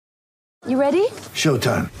You ready?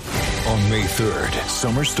 Showtime. On May 3rd,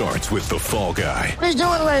 summer starts with The Fall Guy. Let's do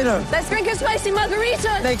it later. Let's drink a spicy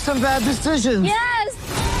margarita. Make some bad decisions.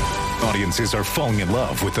 Yes! Audiences are falling in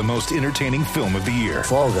love with the most entertaining film of the year.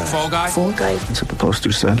 Fall Guy. Fall Guy? Fall Guy. That's what the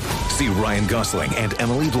poster said. See Ryan Gosling and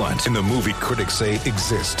Emily Blunt in the movie critics say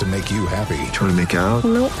exists to make you happy. Trying to make it out?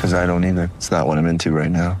 Nope. Because I don't either. It's not what I'm into right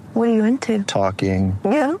now. What are you into? Talking.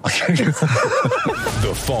 Yeah.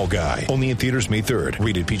 The Fall Guy. Only in theaters May 3rd.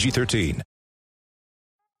 Rated PG-13.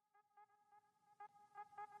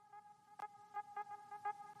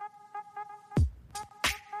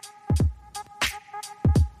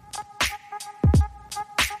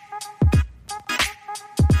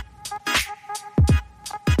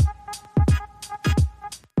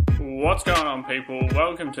 What's going on, people?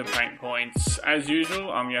 Welcome to Paint Points. As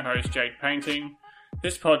usual, I'm your host, Jake Painting.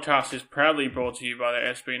 This podcast is proudly brought to you by the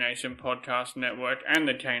SB Nation Podcast Network and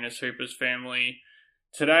the Canis Hoopers family.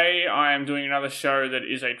 Today, I am doing another show that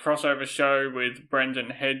is a crossover show with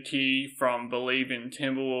Brendan Hedke from Believe in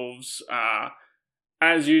Timberwolves.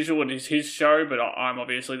 As usual, it is his show, but I'm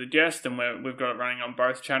obviously the guest, and we've got it running on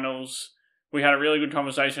both channels. We had a really good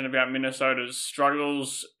conversation about Minnesota's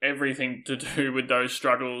struggles, everything to do with those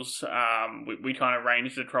struggles. We kind of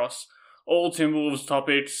ranged across all Timberwolves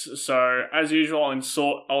topics. So, as usual,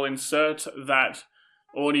 I'll insert that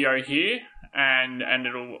audio here, and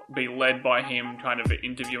it'll be led by him kind of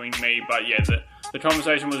interviewing me. But yeah, the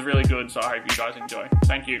conversation was really good, so I hope you guys enjoy.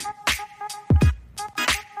 Thank you.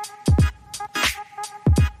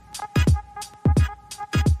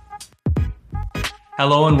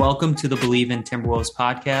 Hello and welcome to the Believe in Timberwolves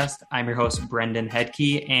podcast. I'm your host, Brendan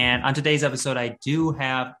Hedke, and on today's episode, I do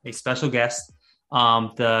have a special guest,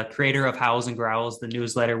 the creator of Howls and Growls, the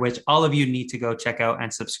newsletter, which all of you need to go check out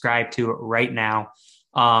and subscribe to right now.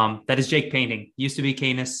 That is Jake Painting. Used to be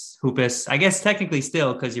Canis Hoopus, I guess technically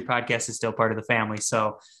still, because your podcast is still part of the family.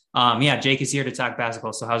 So, Jake is here to talk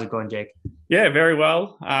basketball. So how's it going, Jake? Yeah, very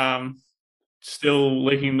well. Still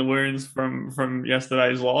licking the wounds from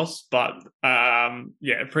yesterday's loss, but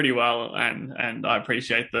pretty well, and I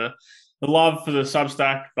appreciate the love for the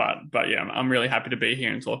Substack, but yeah, I'm really happy to be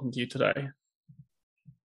here and talking to you today.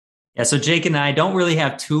 Yeah, so Jake and I don't really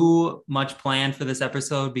have too much planned for this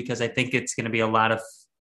episode because I think it's going to be a lot of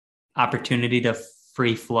opportunity to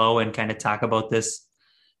free flow and kind of talk about this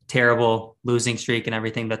terrible losing streak and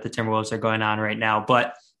everything that the Timberwolves are going on right now.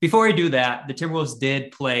 But before we do that, the Timberwolves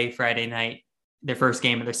did play Friday night, their first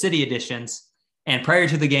game of their city editions. And prior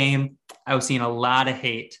to the game, I was seeing a lot of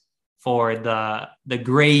hate for the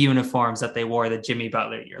gray uniforms that they wore the Jimmy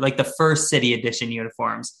Butler year, like the first city edition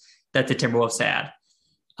uniforms that the Timberwolves had.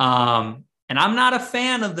 And I'm not a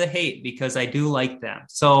fan of the hate because I do like them.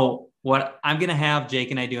 So what I'm going to have Jake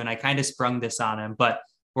and I do, and I kind of sprung this on him, but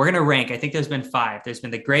we're going to rank. I think there's been 5. There's been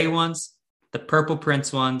the gray ones, the purple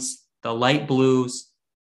Prince ones, the light blues,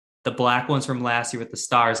 the black ones from last year with the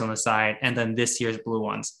stars on the side, and then this year's blue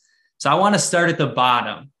ones. So I want to start at the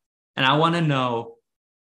bottom, and I want to know,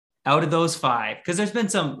 out of those 5, because there's been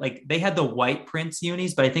some, like, they had the white Prince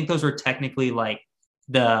unis, but I think those were technically like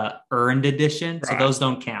the earned edition, so those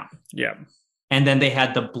don't count. Yeah. And then they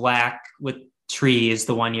had the black with trees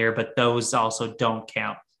the one year, but those also don't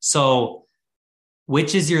count. So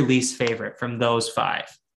which is your least favorite from those 5?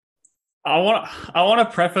 I want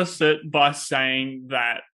to preface it by saying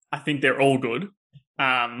that I think they're all good,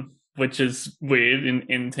 which is weird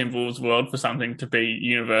in Timberwolves world for something to be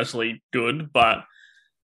universally good. But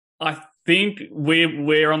I think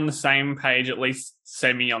we're on the same page, at least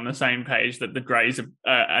semi on the same page, that the Greys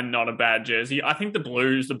are not a bad jersey. I think the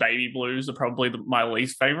Blues, the baby Blues, are probably my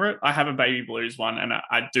least favorite. I have a baby Blues one, and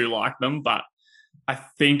I do like them, but I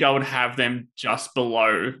think I would have them just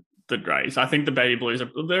below the Greys. I think the baby Blues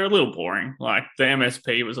they're a little boring. Like the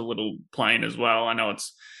MSP was a little plain as well. I know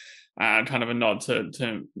it's kind of a nod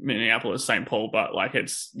to Minneapolis, St. Paul, but like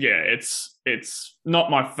it's not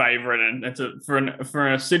my favorite, and it's for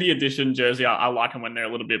a city edition jersey. I like them when they're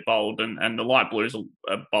a little bit bold, and the light blue is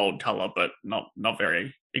a bold color, but not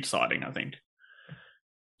very exciting, I think.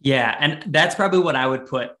 Yeah, and that's probably what I would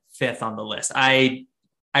put 5th on the list. I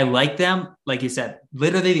like them. Like you said,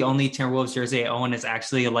 literally the only Timberwolves jersey I own is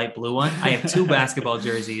actually a light blue one. I have 2 basketball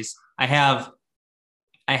jerseys. I have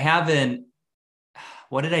an,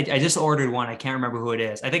 what did I just ordered one. I can't remember who it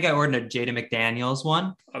is. I think I ordered a Jada McDaniels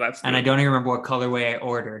one. Oh, that's good. And I don't even remember what colorway I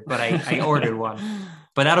ordered, but I ordered one.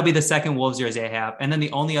 But that'll be the second Wolves jersey I have. And then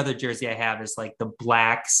the only other jersey I have is like the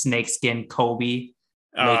black snakeskin Kobe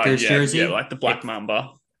Lakers jersey. Yeah, like the Black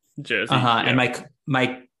Mamba jersey. Yeah. And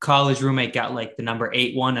my college roommate got like the number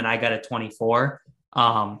 8 one, and I got a 24. Those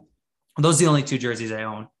are the only 2 jerseys I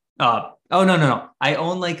own. Oh, no. I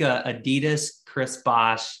own like a Adidas Chris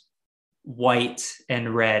Bosh white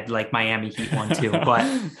and red, like Miami Heat one too. But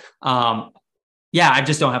yeah, I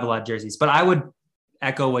just don't have a lot of jerseys. But I would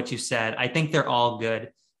echo what you said. I think they're all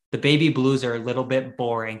good. The baby blues are a little bit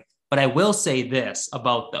boring, but I will say this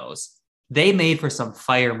about those. They made for some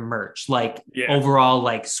fire merch, like overall,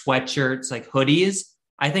 like sweatshirts, like hoodies.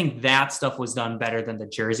 I think that stuff was done better than the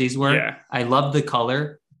jerseys were. Yeah. I love the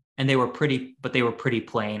color and they were pretty, but they were pretty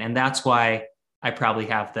plain. And that's why I probably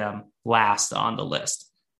have them last on the list.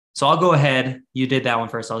 So I'll go ahead. You did that one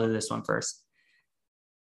first. I'll do this one first.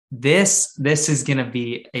 This is going to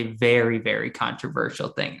be a very, very controversial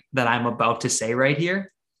thing that I'm about to say right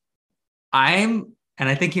here. And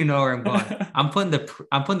I think you know where I'm going. I'm putting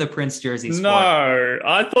the Prince jerseys. No,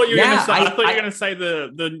 I thought you were going to say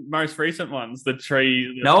the the most recent ones, the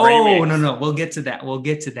tree. No. We'll get to that.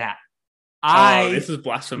 This is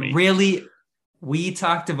blasphemy. Really, we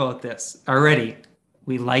talked about this already.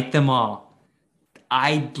 We like them all.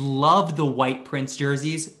 I love the white Prince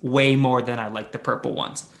jerseys way more than I like the purple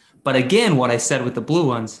ones. But again, what I said with the blue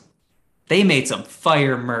ones, they made some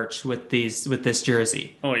fire merch with this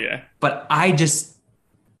jersey. Oh yeah. But I just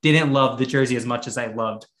didn't love the jersey as much as I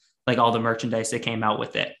loved like all the merchandise that came out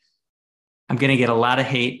with it. I'm going to get a lot of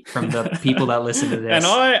hate from the people that listen to this. And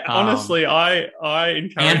I honestly, I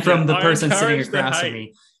encourage and from the person sitting across from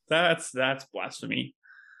me. That's blasphemy.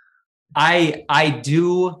 I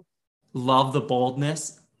do love the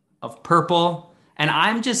boldness of purple. And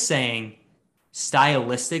I'm just saying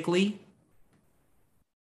stylistically,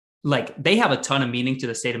 like they have a ton of meaning to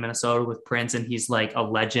the state of Minnesota with Prince and he's like a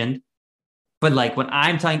legend. But like when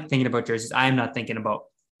I'm thinking about jerseys, I'm not thinking about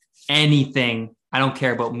anything. I don't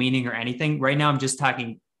care about meaning or anything. Right now, I'm just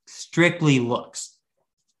talking strictly looks.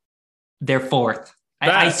 They're fourth.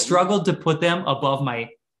 I struggled to put them above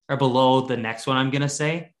or below the next one I'm going to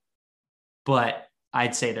say, but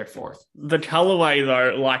I'd say they're fourth. The colorway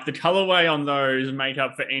though, like the colorway on those make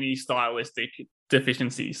up for any stylistic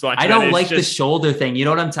deficiencies. Like I don't like the shoulder thing. You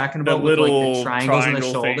know what I'm talking about with like the triangles on the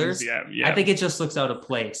shoulders? Yeah. I think it just looks out of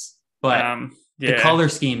place. But the color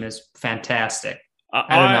scheme is fantastic.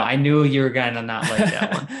 I don't know. I knew you were going to not like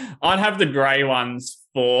that one. I'd have the grey ones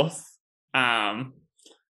fourth. I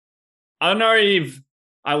don't know if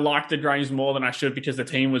I like the greys more than I should because the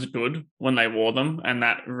team was good when they wore them, and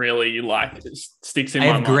that really sticks in my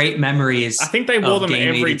mind. I have great memories. I think they wore them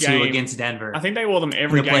every game against Denver. I think they wore them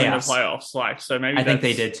every game in the playoffs. So maybe I think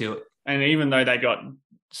they did too. And even though they got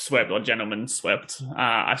swept or gentlemen swept,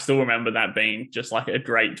 I still remember that being just like a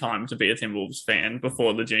great time to be a Timberwolves fan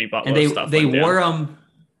before the Jimmy Butler stuff. They wore them.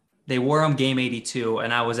 They wore them game 82,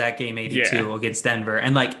 and I was at game 82 against Denver,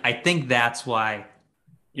 and like I think that's why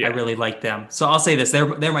I really like them. So I'll say this: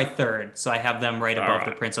 they're my third, so I have them right above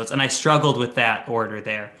the Prince ones, and I struggled with that order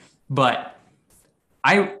there, but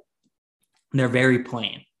they're very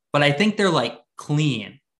plain, but I think they're like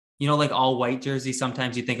clean. You know, like all white jerseys,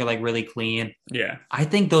 sometimes you think are like really clean. Yeah. I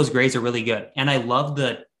think those grays are really good. And I love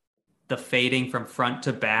the fading from front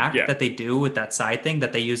to back that they do with that side thing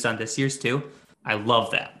that they used on this year's too. I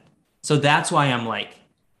love that. So that's why I'm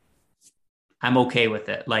okay with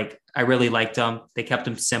it. Like I really liked them. They kept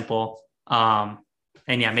them simple. And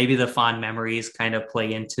yeah, maybe the fond memories kind of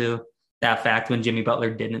play into that fact when Jimmy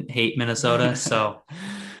Butler didn't hate Minnesota. So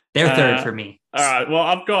they're third for me. All right. Well,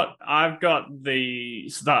 I've got the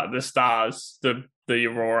stars, the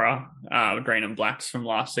Aurora green and blacks from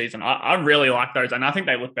last season. I really like those, and I think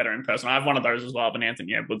they look better in person. I have one of those as well, an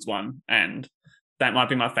Anthony Edwards one, and that might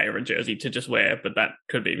be my favorite jersey to just wear. But that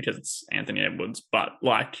could be because it's Anthony Edwards. But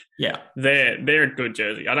like, they're a good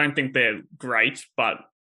jersey. I don't think they're great, but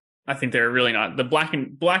I think they're really nice. The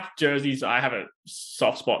black jerseys, I have a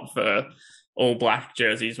soft spot for all black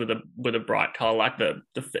jerseys with a bright color, like the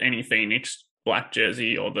any Phoenix black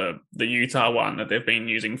jersey or the Utah one that they've been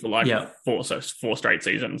using for like four straight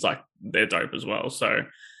seasons. Like they're dope as well. So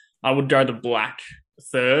I would go the black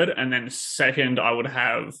third, and then second I would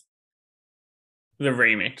have the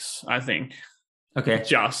remix, I think. Okay.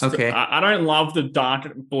 I don't love the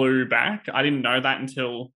dark blue back. I didn't know that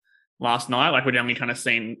until last night. Like we'd only kind of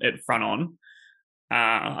seen it front on.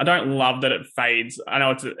 I don't love that it fades. I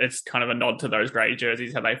know it's kind of a nod to those grey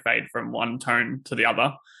jerseys, how they fade from one tone to the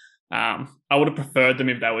other. I would have preferred them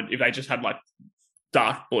if they just had like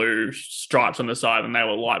dark blue stripes on the side and they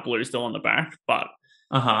were light blue still on the back. But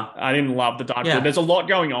I didn't love the dark blue. There's a lot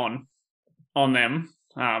going on them.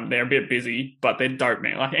 They're a bit busy, but they're dope,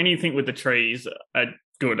 man. Like anything with the trees are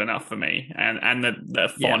good enough for me, and the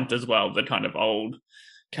font as well, the kind of old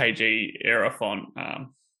KG era font.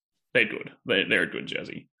 They're good. They're a good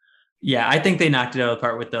jersey. Yeah, I think they knocked it out of the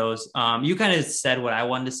park with those. You kind of said what I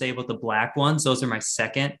wanted to say about the black ones. Those are my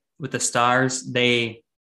second with the stars.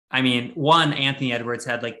 One, Anthony Edwards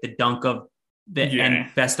had like the dunk of the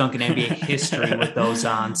best dunk in NBA history with those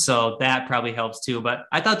on. So that probably helps too. But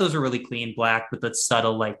I thought those were really clean black with the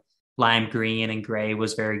subtle like lime green and gray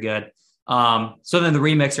was very good. So then the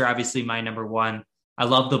remix are obviously my number one. I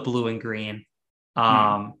love the blue and green.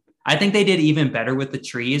 I think they did even better with the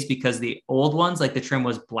trees because the old ones, like the trim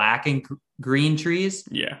was black and green trees.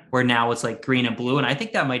 Yeah. Where now it's like green and blue. And I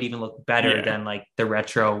think that might even look better than like the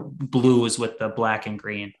retro blues with the black and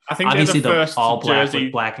green. I think obviously the first all black jersey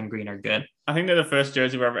with black and green are good. I think they're the first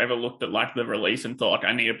jersey where I've ever looked at like the release and thought, like,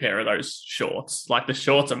 I need a pair of those shorts. Like the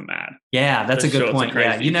shorts are mad. Yeah, that's a good point. Crazy,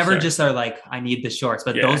 yeah, you never just are like, I need the shorts,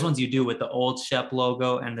 but those ones you do with the old Shep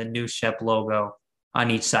logo and the new Shep logo on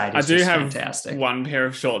each side. I do have fantastic. One pair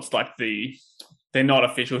of shorts, like they're not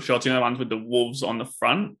official shorts. You know, the ones with the Wolves on the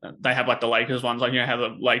front. They have like the Lakers ones, like how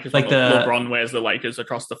the Lakers, like LeBron wears the Lakers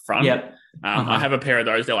across the front. Yep. I have a pair of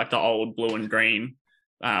those. They're like the old blue and green.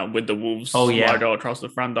 With the Wolves logo across the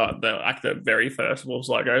front, the very first Wolves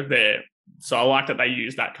logo there. So I like that they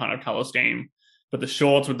use that kind of color scheme. But the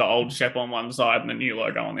shorts with the old Shep on one side and the new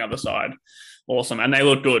logo on the other side, awesome. And they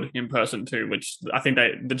look good in person too, which I think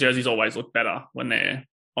the jerseys always look better when they're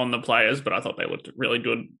on the players. But I thought they looked really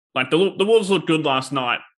good. Like the Wolves looked good last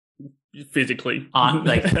night physically.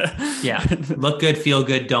 Look good, feel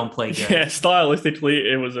good, don't play good. Yeah,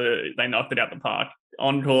 stylistically, they knocked it out the park.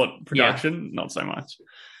 On-court production, not so much.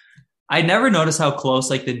 I never noticed how close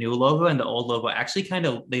like the new logo and the old logo actually kind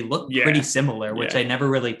of they look pretty similar, which I never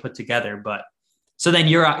really put together. But so then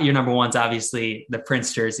your number one's obviously the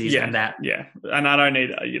Prince jerseys and that. Yeah, and I don't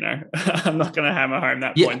need I'm not going to hammer home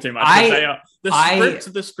that point too much.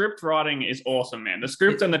 The script writing is awesome, man. The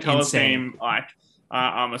script and the color scheme, like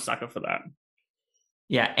I'm a sucker for that.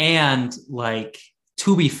 Yeah, and like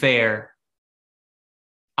to be fair,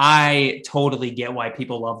 I totally get why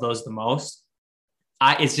people love those the most.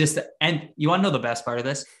 It's just, and you want to know the best part of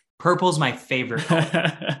this? Purple's my favorite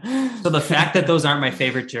color. So the fact that those aren't my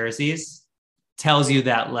favorite jerseys tells you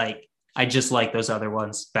that like I just like those other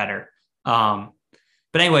ones better. But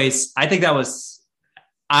anyways, I think that was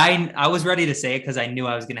I was ready to say it because I knew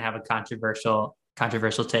I was going to have a controversial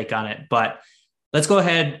take on it. But let's go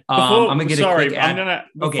ahead. I'm going to get a quick ad.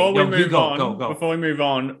 Before we move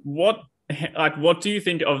on, what do you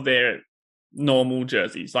think of their normal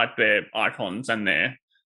jerseys, like their icons and their?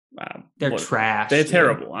 They're trash. They're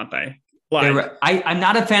terrible, aren't they? Like, I'm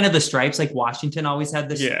not a fan of the stripes. Like Washington always had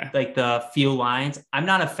this, like the few lines. I'm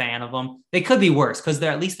not a fan of them. They could be worse because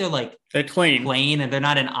they're clean and they're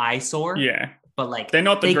not an eyesore. Yeah, but like they're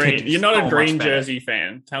not the green. You're not a green jersey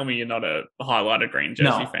fan. Tell me you're not a highlighter green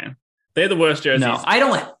jersey fan. They're the worst jerseys. No, I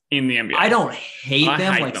don't. In the NBA, I don't hate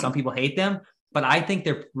them. Some people hate them. But I think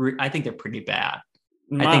they're pretty bad.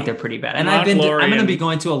 And I'm going to be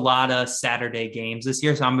going to a lot of Saturday games this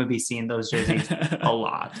year, so I'm going to be seeing those jerseys a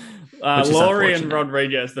lot. Laurie and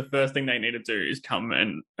Rodriguez, the first thing they need to do is come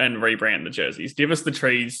and rebrand the jerseys. Give us the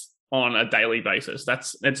trees on a daily basis.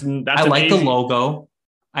 That's I like the logo.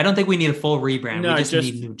 I don't think we need a full rebrand. We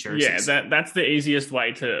just need new jerseys. Yeah, that's the easiest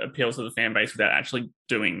way to appeal to the fan base without actually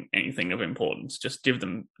doing anything of importance. Just give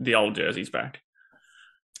them the old jerseys back.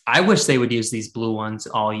 I wish they would use these blue ones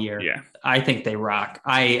all year. Yeah. I think they rock.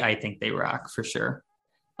 I think they rock for sure.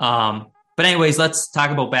 But anyways, let's talk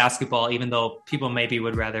about basketball, even though people maybe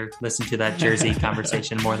would rather listen to that jersey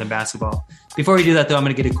conversation more than basketball. Before we do that, though, I'm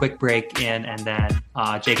going to get a quick break in, and then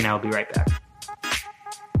Jake and I will be right back.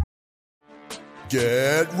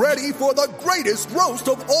 Get ready for the greatest roast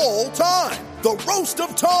of all time, the Roast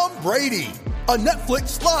of Tom Brady, a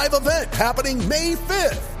Netflix live event happening May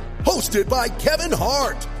 5th. Hosted by Kevin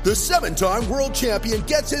Hart, the 7-time world champion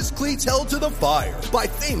gets his cleats held to the fire by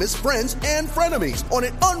famous friends and frenemies on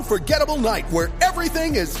an unforgettable night where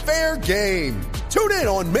everything is fair game. Tune in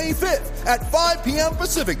on May 5th at 5 p.m.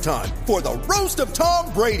 Pacific time for the Roast of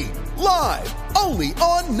Tom Brady, live only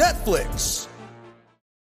on Netflix.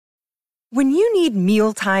 When you need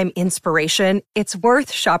mealtime inspiration, it's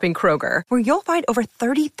worth shopping Kroger, where you'll find over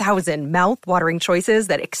 30,000 mouth-watering choices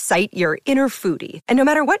that excite your inner foodie. And no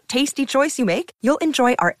matter what tasty choice you make, you'll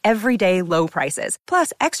enjoy our everyday low prices,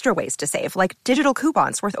 plus extra ways to save, like digital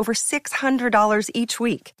coupons worth over $600 each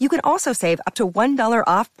week. You can also save up to $1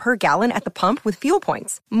 off per gallon at the pump with fuel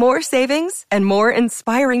points. More savings and more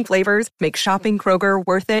inspiring flavors make shopping Kroger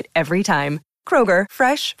worth it every time. Kroger,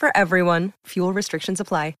 fresh for everyone. Fuel restrictions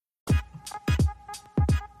apply.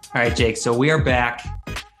 All right, Jake. So we are back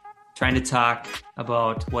trying to talk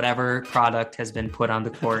about whatever product has been put on the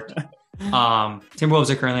court. Timberwolves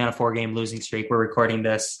are currently on a 4-game losing streak. We're recording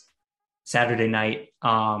this Saturday night.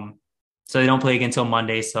 So they don't play again until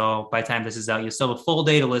Monday. So by the time this is out, you'll still have a full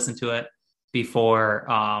day to listen to it before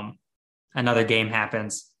another game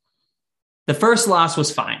happens. The first loss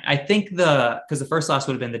was fine. I think because the first loss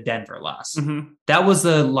would have been the Denver loss. Mm-hmm. That was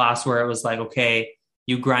the loss where it was like, okay,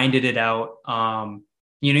 you grinded it out.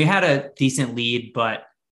 You had a decent lead, but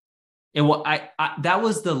that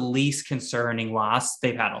was the least concerning loss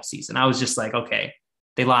they've had all season. I was just like, okay,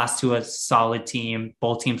 they lost to a solid team.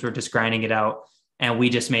 Both teams were just grinding it out, and we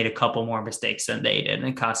just made a couple more mistakes than they did, and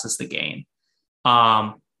it cost us the game.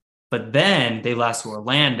 But then they lost to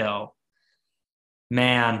Orlando.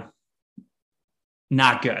 Man,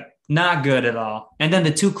 not good. Not good at all. And then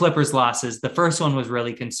the two Clippers losses, the first one was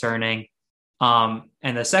really concerning.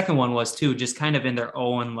 And the second one was too, just kind of in their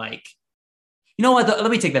own, like, you know what? Let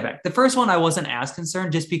me take that back. The first one, I wasn't as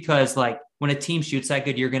concerned just because, like, when a team shoots that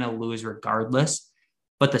good, you're going to lose regardless.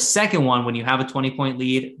 But the second one, when you have a 20-point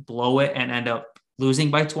lead, blow it and end up losing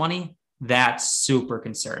by 20, that's super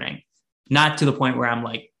concerning. Not to the point where I'm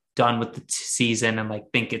like done with the season and like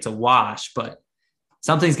think it's a wash, but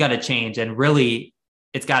something's got to change. And really,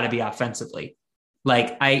 it's got to be offensively.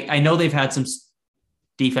 Like, I know they've had some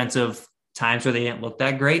defensive times where they didn't look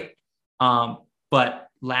that great. But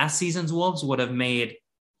last season's Wolves would have made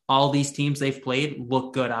all these teams they've played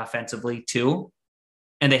look good offensively too.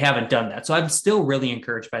 And they haven't done that. So I'm still really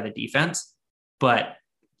encouraged by the defense, but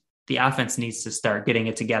the offense needs to start getting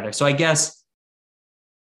it together. So I guess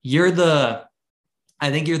I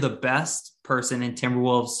think you're the best person in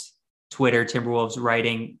Timberwolves Twitter, Timberwolves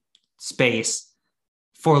writing space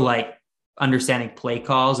for like understanding play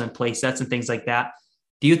calls and play sets and things like that.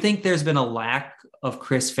 Do you think there's been a lack of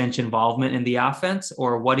Chris Finch involvement in the offense,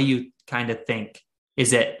 or what do you kind of think?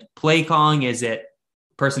 Is it play calling? Is it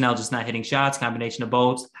personnel just not hitting shots, combination of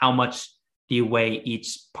both? How much do you weigh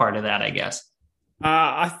each part of that, I guess?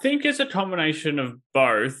 I think it's a combination of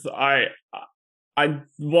both. I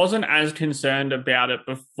wasn't as concerned about it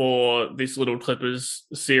before this little Clippers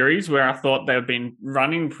series, where I thought they've been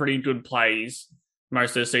running pretty good plays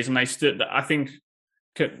most of the season. I think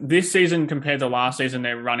this season compared to last season,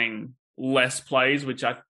 they're running less plays, which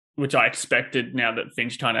I expected now that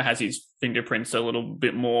Finch kind of has his fingerprints a little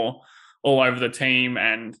bit more all over the team,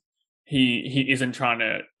 and he isn't trying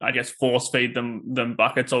to, I guess, force feed them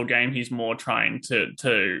buckets all game. He's more trying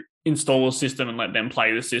to install a system and let them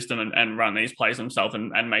play the system and run these plays themselves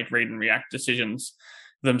and make read and react decisions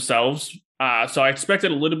themselves. So I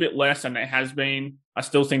expected a little bit less, and there has been. I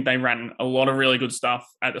still think they ran a lot of really good stuff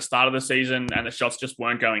at the start of the season, and the shots just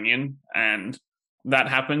weren't going in. And that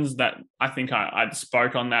happens. That I think I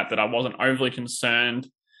spoke on that I wasn't overly concerned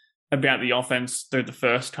about the offense through the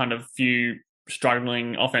first kind of few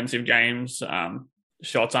struggling offensive games.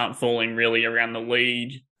 Shots aren't falling really around the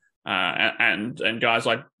league, and guys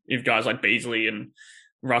like Beasley and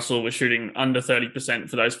Russell were shooting under 30%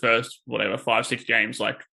 for those first 5-6 games.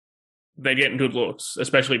 Like, they're getting good looks,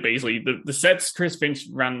 especially Beasley. The sets Chris Finch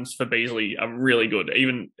runs for Beasley are really good,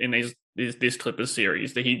 even in this Clippers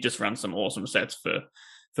series. He just runs some awesome sets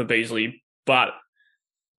for Beasley. But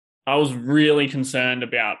I was really concerned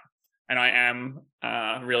about, and I am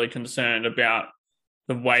really concerned about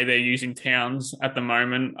the way they're using Towns at the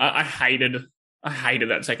moment. I hated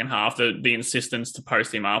that second half, the insistence to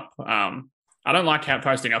post him up. I don't like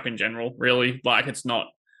posting up in general, really. Like, it's not.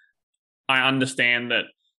 I understand that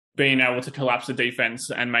being able to collapse the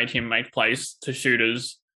defense and make him make plays to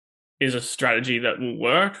shooters is a strategy that will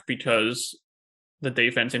work, because the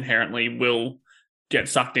defense inherently will get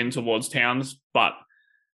sucked in towards Towns. But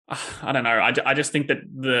I don't know. I just think that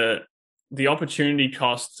the opportunity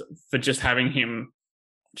cost for just having him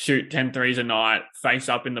shoot 10 threes a night, face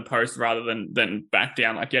up in the post rather than back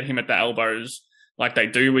down, like get him at the elbows like they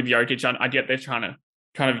do with Jokic. I get they're trying to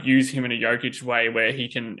kind of use him in a Jokic way where he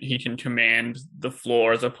can command the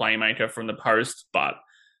floor as a playmaker from the post, but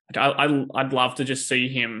I'd love to just see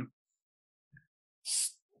him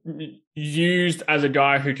used as a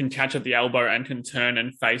guy who can catch at the elbow and can turn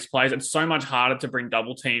and face plays. It's so much harder to bring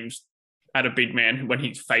double teams at a big man when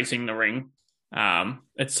he's facing the ring.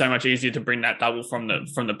 It's so much easier to bring that double from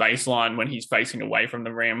the baseline when he's facing away from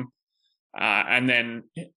the rim. And then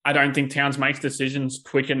I don't think Towns makes decisions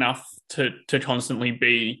quick enough to constantly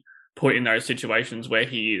be put in those situations where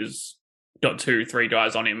he is got 2-3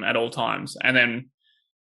 guys on him at all times. And then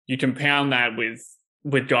you compound that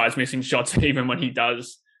with guys missing shots even when he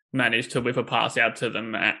does manage to whip a pass out to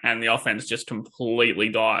them, and the offense just completely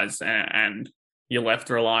dies, and you're left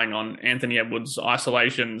relying on Anthony Edwards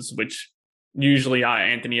isolations, which usually are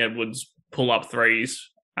Anthony Edwards pull-up threes,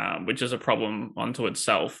 which is a problem unto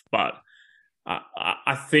itself. But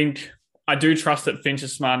I think I do trust that Finch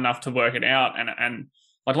is smart enough to work it out. And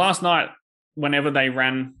like last night, whenever they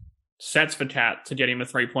ran sets for Cat to get him a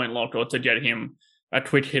 3-point lock or to get him a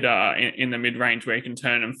quick hitter in the mid-range where he can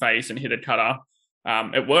turn and face and hit a cutter,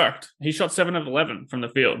 it worked. He shot 7 of 11 from the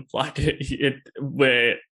field. Like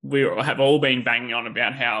where we have all been banging on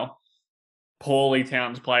about how poorly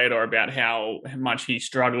Towns played or about how much he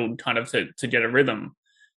struggled kind of to get a rhythm.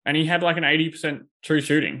 And he had like an 80% true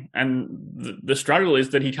shooting. And the struggle is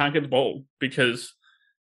that he can't get the ball because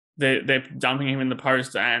they're dumping him in the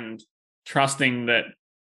post and trusting that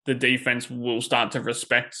the defense will start to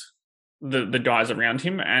respect the guys around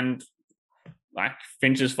him. And like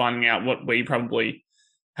Finch is finding out what we probably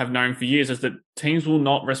have known for years is that teams will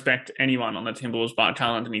not respect anyone on the Timberwolves but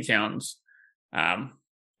Karl Anthony Towns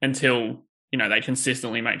until, they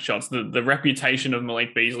consistently make shots. The reputation of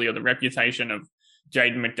Malik Beasley or the reputation of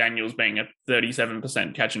Jaden McDaniels being a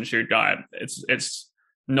 37% catch and shoot guy, it's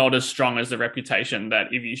not as strong as the reputation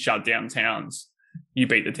that if you shut down Towns, you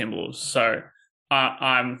beat the Timberwolves. So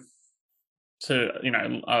I'm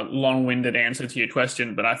a long-winded answer to your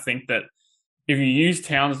question, but I think that if you use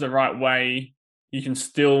Towns the right way, you can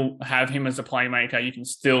still have him as a playmaker. You can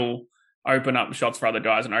still open up shots for other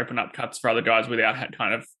guys and open up cuts for other guys without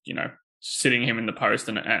kind of, sitting him in the post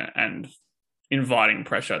and inviting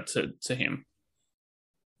pressure to him.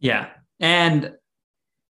 Yeah. And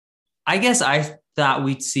I guess I thought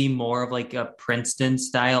we'd see more of like a Princeton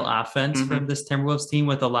style offense from this Timberwolves team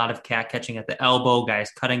with a lot of Cat catching at the elbow,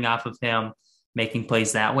 guys cutting off of him, making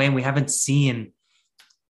plays that way. And we haven't seen,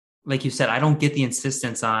 like you said, I don't get the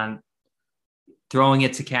insistence on throwing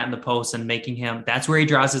it to Cat in the post and making him, that's where he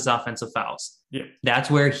draws his offensive fouls. Yeah.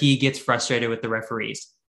 That's where he gets frustrated with the referees.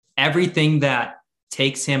 Everything that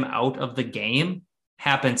takes him out of the game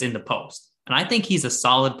happens in the post. And I think he's a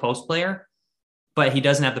solid post player, but he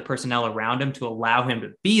doesn't have the personnel around him to allow him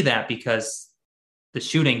to be that because the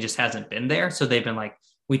shooting just hasn't been there. So they've been like,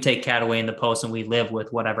 we take Cat away in the post and we live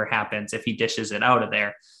with whatever happens if he dishes it out of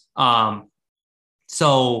there.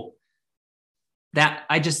 So that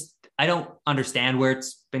I don't understand where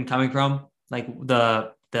it's been coming from, like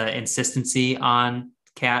the insistency on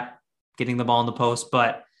Cat getting the ball in the post.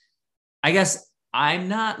 But I guess I'm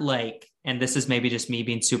not like, and this is maybe just me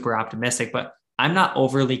being super optimistic, but I'm not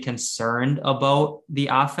overly concerned about the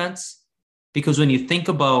offense because when you think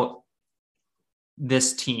about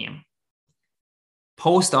this team,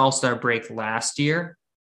 post All-Star break last year,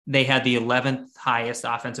 they had the 11th highest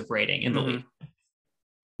offensive rating in the league.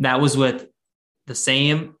 That was with the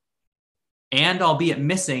same, and albeit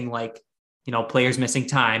missing, players missing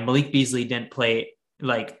time. Malik Beasley didn't play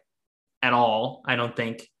at all. I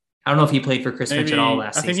don't know if he played for Chris Finch at all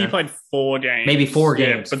last season. I think he played 4 games. Maybe 4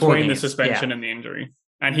 games. Between the suspension and the injury.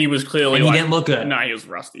 And he was clearly and he didn't look good. No, he was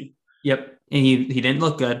rusty. Yep. And he didn't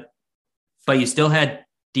look good. But you still had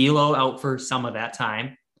D'Lo out for some of that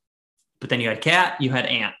time. But then you had Cat, you had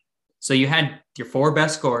Ant. So you had your 4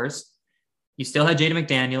 best scorers. You still had Jaden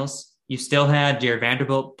McDaniels. You still had Jared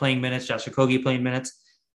Vanderbilt playing minutes, Josh Okogie playing minutes.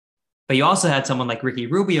 But you also had someone like Ricky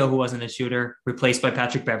Rubio, who wasn't a shooter, replaced by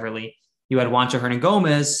Patrick Beverly. You had Juancho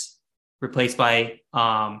Hernan-Gomez replaced by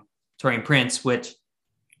Taurean Prince, which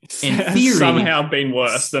in theory somehow been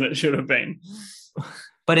worse than it should have been.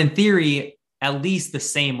 But in theory, at least the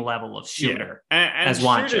same level of shooter as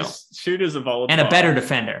Juancho. Shooters are volatile. And a better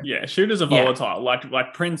defender. Yeah, shooters are volatile. Yeah.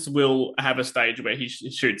 Like Prince will have a stage where he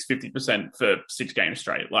shoots 50% for 6 games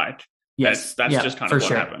straight. That's just kind of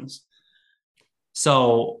what happens.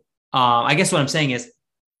 So I guess what I'm saying is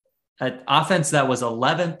an offense that was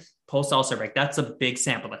 11th post All-Star break, that's a big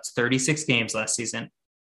sample. That's 36 games last season.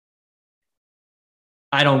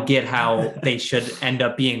 I don't get how they should end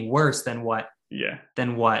up being worse than what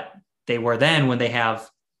they were then when they have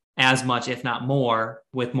as much, if not more,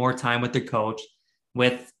 with more time with their coach,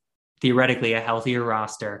 with theoretically a healthier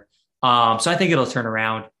roster. So I think it'll turn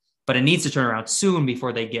around, but it needs to turn around soon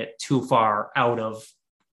before they get too far out of,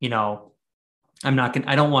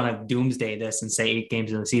 I don't want to doomsday this and say 8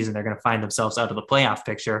 games in the season they're going to find themselves out of the playoff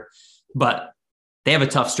picture, but they have a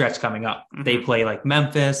tough stretch coming up. They play like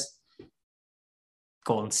Memphis,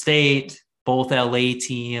 Golden State, both LA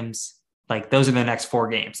teams. Those are the next 4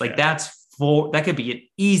 games. That could be an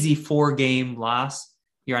easy 4-game loss.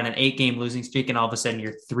 You're on an 8-game losing streak, and all of a sudden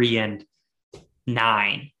you're 3-9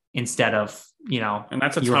 instead of, and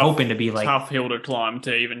that's you're hoping to be tough hill to climb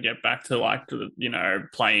to even get back to the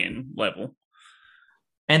play-in level.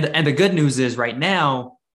 And the good news is right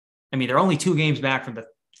now, they're only 2 games back from the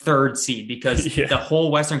 3rd seed because the whole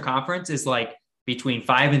Western Conference is between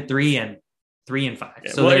 5-3 and 3-5.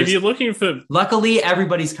 Yeah, so if you're looking for, luckily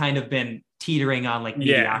everybody's kind of been teetering on like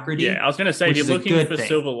mediocrity. Yeah, I was going to say, if which you're is a looking good for thing.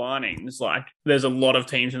 silver linings, like there's a lot of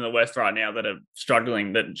teams in the West right now that are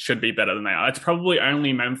struggling that should be better than they are. It's probably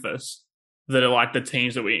only Memphis that are like the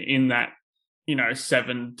teams that we in that,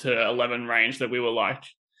 7 to 11 range that we were like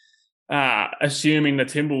assuming the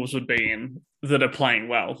Timberwolves would be in that are playing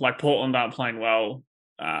well. Like Portland aren't playing well.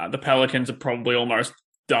 The Pelicans are probably almost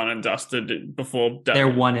done and dusted before. They're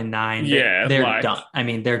 1-9. Yeah, they're like, done. I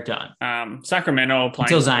mean, they're done. Sacramento are playing.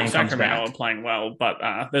 Until Zion comes Sacramento back. are playing well, but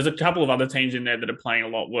there's a couple of other teams in there that are playing a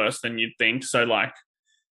lot worse than you'd think. So, like,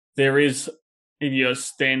 there is, if you're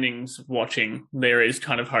standings watching, there is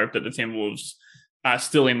kind of hope that the Timberwolves are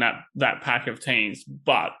still in that pack of teams.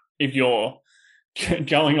 But if you're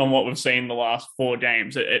going on what we've seen the last 4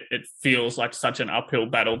 games, it feels like such an uphill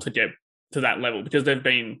battle to get to that level because they've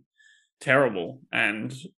been terrible,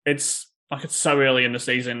 and it's so early in the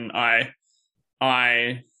season.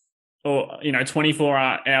 24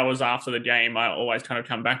 hours after the game, I always kind of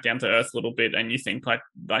come back down to earth a little bit, and you think like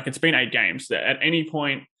it's been 8 games. At any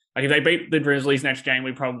point, like if they beat the Grizzlies next game,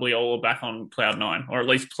 we probably all are back on cloud 9 or at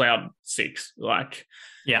least cloud 6. Like,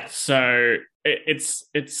 Yeah. So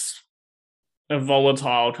it's a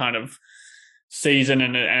volatile kind of season,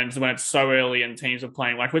 and when it's so early and teams are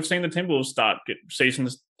playing, like we've seen the Timberwolves start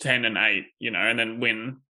seasons 10 and 8, and then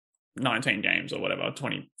win 19 games or whatever,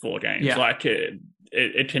 24 games. Yeah. Like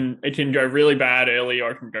it can go really bad early,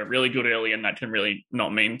 or it can go really good early, and that can really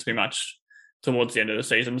not mean too much towards the end of the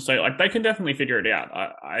season. So like they can definitely figure it out.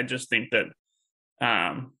 I just think that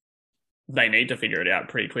they need to figure it out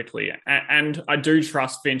pretty quickly. And I do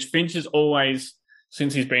trust Finch. Finch has always,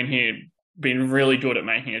 since he's been here, been really good at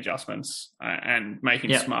making adjustments and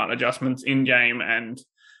making smart adjustments in game and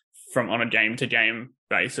from on a game to game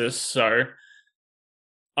basis. So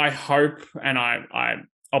I hope, and I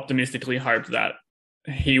optimistically hope that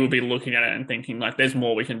he will be looking at it and thinking like there's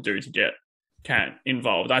more we can do to get Cat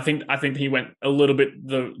involved. I think he went a little bit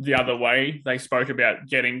the other way. They spoke about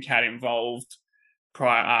getting Cat involved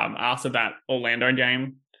after that Orlando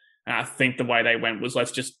game. And I think the way they went was,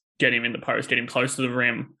 let's just get him in the post, get him close to the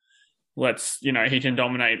rim. Let's, he can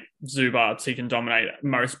dominate Zubats, he can dominate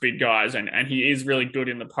most big guys, and he is really good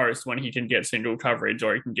in the post when he can get single coverage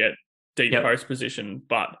or he can get deep post position.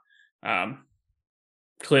 But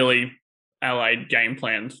clearly LA game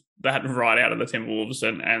planned that right out of the Timberwolves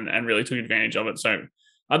and really took advantage of it. So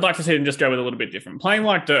I'd like to see them just go with a little bit different. Playing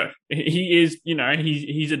like Dirk. He is,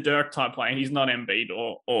 he's a Dirk type player. He's not Embiid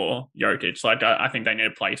or Jokic. Like I think they need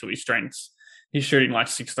to play to his strengths. He's shooting like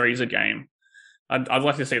 6 threes a game. I'd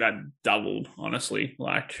like to see that doubled, honestly.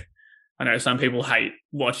 Like, I know some people hate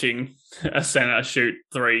watching a center shoot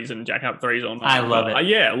threes and jack up threes all night. I love it.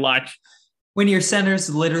 Yeah, like when your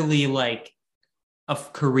center's literally like a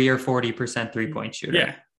career 40% 3-point shooter.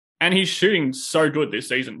 Yeah, and he's shooting so good this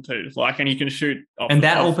season too. Like, and he can shoot off, and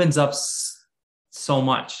that opens up so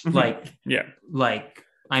much. Mm-hmm.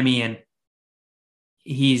 I mean,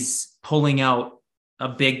 he's pulling out a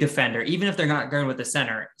big defender. Even if they're not going with the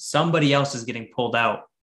center, somebody else is getting pulled out,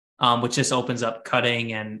 which just opens up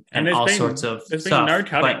cutting and all sorts of there's stuff. There's been no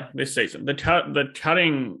cutting this season. The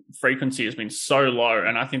cutting frequency has been so low,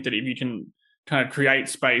 and I think that if you can kind of create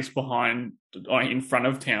space behind or in front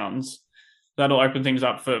of Towns, that'll open things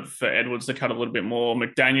up for Edwards to cut a little bit more.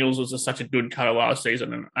 McDaniels was such a good cutter last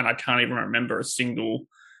season, and I can't even remember a single,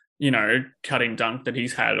 cutting dunk that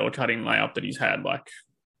he's had or cutting layup that he's had. Like,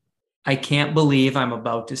 I can't believe I'm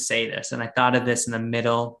about to say this, and I thought of this in the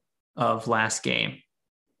middle of last game.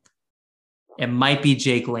 It might be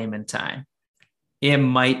Jake Layman time.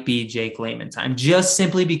 Just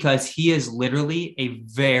simply because he is literally a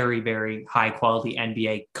very, very high-quality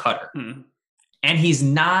NBA cutter. Mm. And he's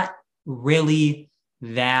not really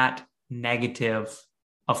that negative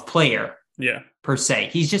of player per se.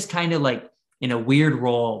 He's just kind of like in a weird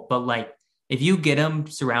role, but like if you get him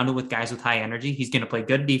surrounded with guys with high energy, he's going to play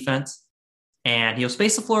good defense and he'll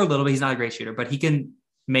space the floor a little bit. He's not a great shooter, but he can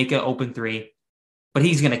make an open 3, but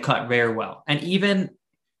he's going to cut very well. And even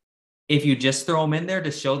if you just throw him in there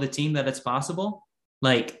to show the team that it's possible,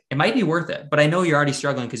 like it might be worth it, but I know you're already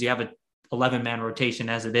struggling because you have a 11-man rotation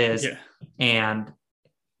as it is. Yeah. And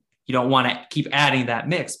you don't want to keep adding that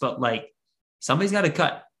mix, but like somebody's got to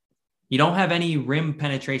cut. You don't have any rim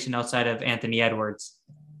penetration outside of Anthony Edwards.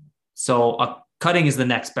 So cutting is the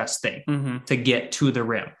next best thing to get to the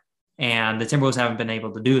rim. And the Timberwolves haven't been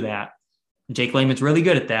able to do that. Jake Layman's really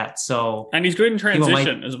good at that. And he's good in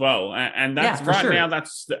transition as well. And that's now,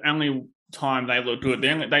 that's the only time they look good.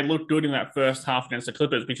 They look good in that first half against the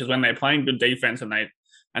Clippers because when they're playing good defense and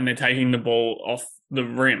they're taking the ball off the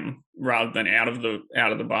rim rather than out of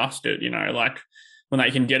the basket, like when they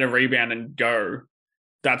can get a rebound and go,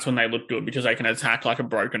 that's when they look good because they can attack like a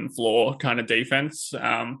broken floor kind of defense.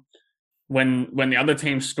 When the other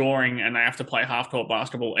team's scoring and they have to play half-court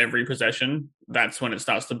basketball every possession, that's when it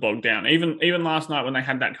starts to bog down. Even last night when they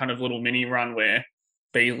had that kind of little mini run where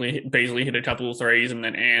Beasley hit a couple of threes and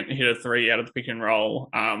then Ant hit a three out of the pick and roll,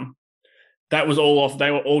 that was all off.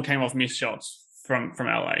 They all came off missed shots from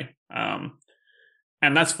LA.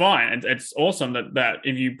 And that's fine. It's awesome that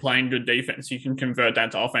if you playing good defense, you can convert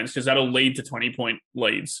that to offense because that'll lead to 20-point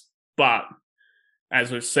leads. But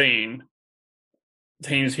as we've seen,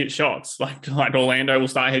 teams hit shots. Like Orlando will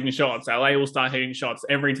start hitting shots. LA will start hitting shots.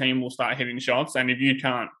 Every team will start hitting shots. And if you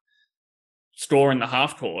can't score in the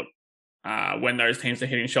half court when those teams are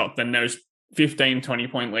hitting shots, then those 15,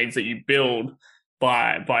 20-point leads that you build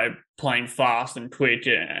by playing fast and quick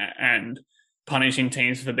and punishing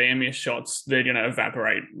teams for their missed shots, they're going to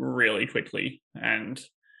evaporate really quickly. And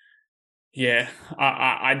yeah,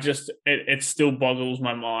 I just, it still boggles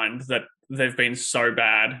my mind that they've been so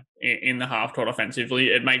bad in the half court offensively.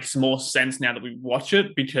 It makes more sense now that we watch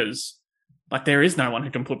it because like there is no one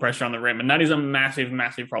who can put pressure on the rim. And that is a massive,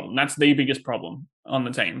 massive problem. That's the biggest problem on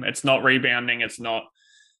the team. It's not rebounding. It's not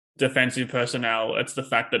defensive personnel. It's the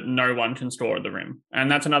fact that no one can score at the rim. And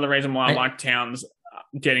that's another reason why I like Towns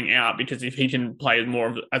getting out, because if he can play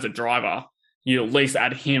more as a driver, you at least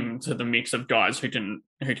add him to the mix of guys who can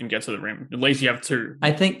get to the rim. At least you have two.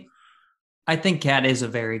 I think Cat is a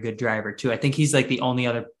very good driver too. I think he's like the only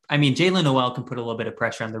other. I mean, Jalen Noel can put a little bit of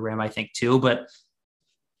pressure on the rim, I think too, but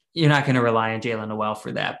you're not going to rely on Jalen Noel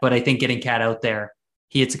for that. But I think getting Cat out there,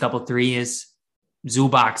 he hits a couple threes,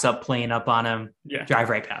 Zubac up playing up on him, drive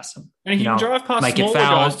right past him. And he can drive past smaller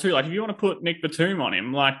guys too. Like if you want to put Nick Batum on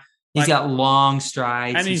him, he's got long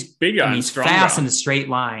strides. And he's bigger and he's stronger. Fast in a straight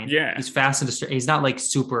line. Yeah. He's fast in a straight. He's not like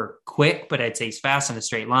super quick, but I'd say he's fast in a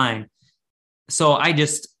straight line. So I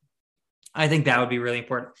think that would be really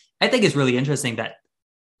important. I think it's really interesting that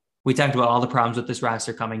we talked about all the problems with this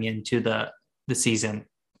roster coming into the season.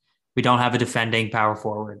 We don't have a defending power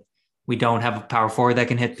forward. We don't have a power forward that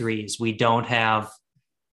can hit threes. We don't have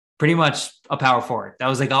pretty much a power forward. That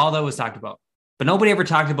was like all that was talked about. But nobody ever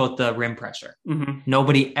talked about the rim pressure. Mm-hmm.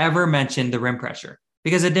 Nobody ever mentioned the rim pressure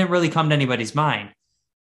because it didn't really come to anybody's mind.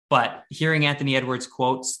 But hearing Anthony Edwards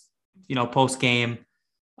quotes, post game,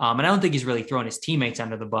 and I don't think he's really throwing his teammates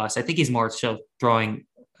under the bus. I think he's more so throwing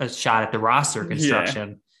a shot at the roster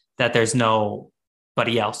construction that there's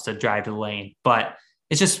nobody else to drive to the lane. But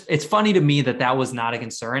it's funny to me that was not a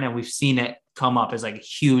concern. And we've seen it come up as like a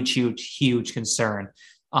huge, huge, huge concern.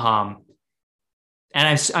 And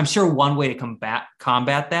I'm sure one way to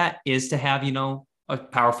combat that is to have, a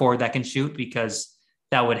power forward that can shoot, because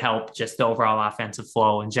that would help just the overall offensive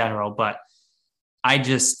flow in general. But I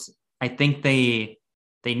think they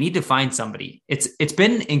need to find somebody. It's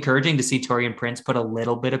been encouraging to see Taurean Prince put a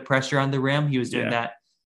little bit of pressure on the rim. He was doing that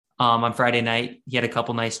on Friday night. He had a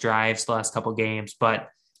couple nice drives the last couple games, but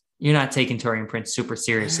you're not taking Taurean Prince super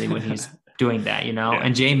seriously when he's doing that,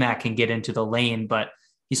 And J-Mac can get into the lane, but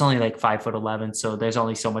he's only like 5'11", so there's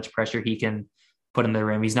only so much pressure he can put in the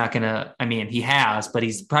rim. He's not going to, he has, but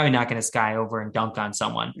he's probably not going to sky over and dunk on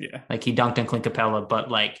someone. Yeah. Like he dunked on Clint Capella,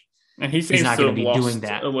 but and he's not going to be doing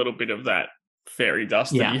that. A little bit of that fairy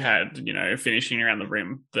dust that he had, finishing around the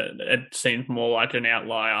rim, that it seemed more like an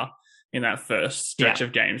outlier in that first stretch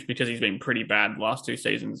of games because he's been pretty bad the last two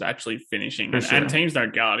seasons actually finishing. And teams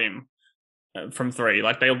don't guard him from three.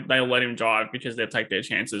 Like they'll let him drive because they'll take their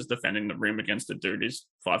chances defending the rim against a dude who's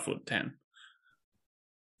 5'10".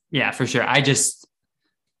 Yeah, for sure. It's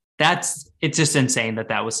just insane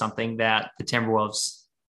that was something that the Timberwolves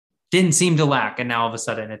didn't seem to lack. And now all of a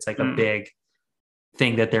sudden it's like a big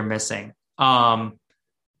thing that they're missing. One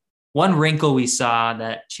wrinkle we saw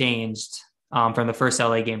that changed from the first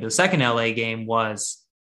LA game to the second LA game was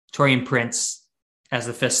Taurean Prince as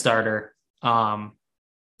the fifth starter. It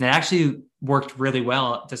actually worked really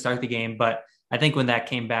well to start the game, but I think when that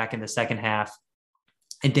came back in the second half,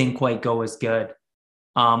 it didn't quite go as good.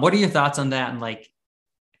 What are your thoughts on that? And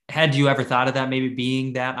had you ever thought of that maybe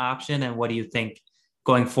being that option? And what do you think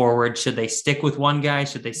going forward? Should they stick with one guy?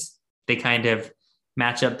 Should they kind of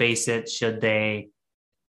match up base it? Should they?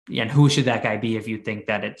 And who should that guy be if you think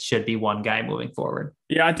that it should be one guy moving forward?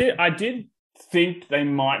 Yeah, I did think they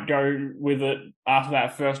might go with it after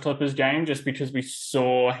that first Clippers game, just because we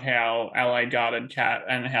saw how LA guarded Cat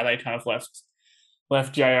and how they kind of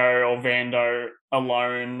left Jo or Vando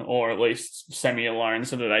alone, or at least semi-alone,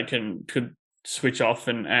 so that they could switch off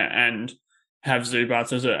and have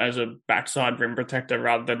Zubac as a backside rim protector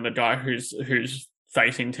rather than the guy who's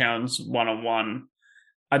facing Towns one-on-one.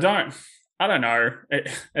 I I don't know.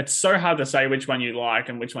 It's so hard to say which one you like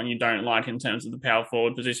and which one you don't like in terms of the power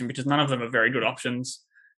forward position because none of them are very good options.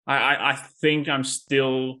 I think I'm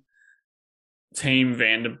still team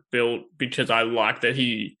Vanderbilt because I like that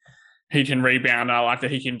he can rebound. I like that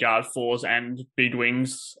he can guard fours and big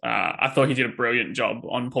wings. I thought he did a brilliant job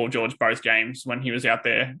on Paul George both games when he was out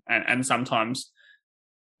there, and sometimes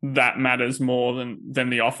that matters more than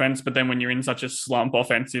the offense. But then when you're in such a slump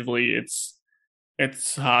offensively,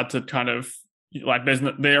 it's hard to kind of like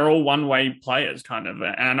they're all one way players kind of,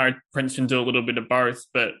 and I know Prince can do a little bit of both,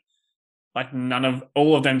 but like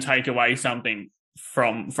all of them take away something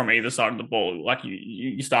from either side of the ball. Like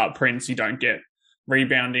you start Prince, you don't get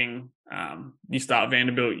rebounding. You start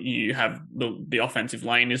Vanderbilt, you have the offensive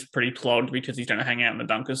lane is pretty clogged because he's going to hang out in the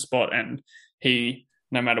dunker spot, and he,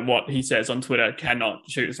 no matter what he says on Twitter, cannot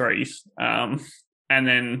shoot threes. And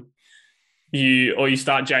then you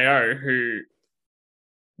start Jo, who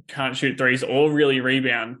can't shoot threes or really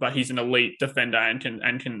rebound, but he's an elite defender and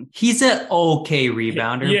can. He's an okay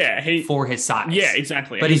rebounder, for his size. Yeah,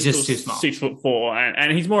 exactly. But he's just too small. 6'4",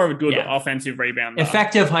 and he's more of a good offensive rebounder.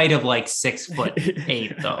 Effective height of like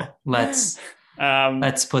 6'8", though. Let's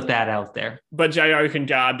put that out there. But Jo can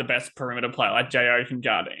guard the best perimeter player. Like Jo can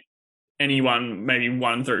guard anyone, maybe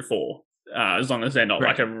 1 through 4, as long as they're not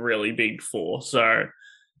like a really big 4. So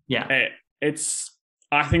yeah,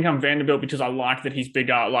 I think I'm Vanderbilt because I like that he's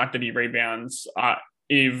bigger. I like that he rebounds.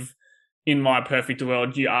 If in my perfect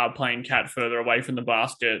world you are playing Cat further away from the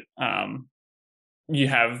basket, you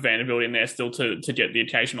have Vanderbilt in there still to get the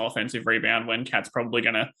occasional offensive rebound when Cat's probably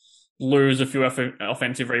going to lose a few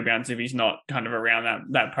offensive rebounds if he's not kind of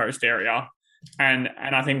around that post area. And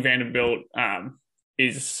I think Vanderbilt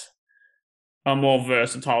is a more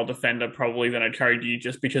versatile defender probably than a Cody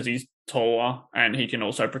just because he's taller and he can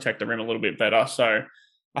also protect the rim a little bit better. So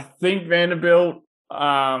I think Vanderbilt,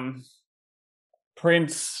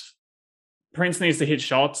 Prince needs to hit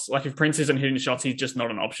shots. Like if Prince isn't hitting shots, he's just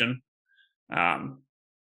not an option. I'd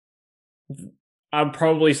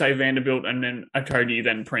probably say Vanderbilt and then a Cody,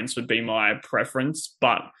 then Prince would be my preference,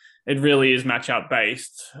 but it really is matchup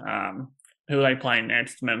based. Who are they playing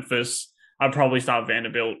next? Memphis. I'd probably start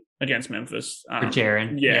Vanderbilt against Memphis. For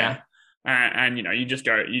Jaren. Yeah. And you just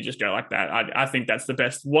go like that. I think that's the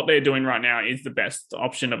best. What they're doing right now is the best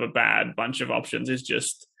option of a bad bunch of options. Is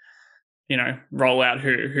just roll out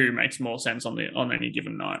who makes more sense on any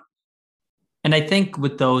given night. And I think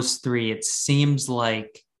with those three, it seems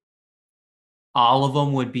like all of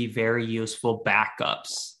them would be very useful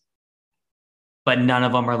backups, but none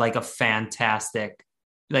of them are like a fantastic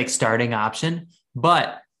like starting option.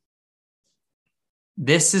 But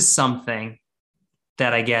this is something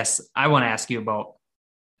that I guess I want to ask you about.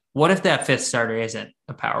 What if that fifth starter isn't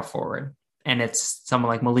a power forward and it's someone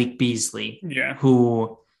like Malik Beasley,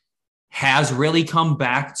 who has really come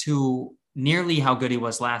back to nearly how good he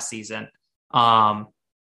was last season? And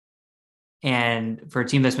for a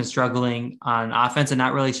team that's been struggling on offense and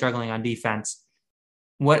not really struggling on defense,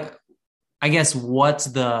 what's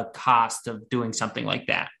the cost of doing something like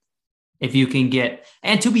that? If you can get,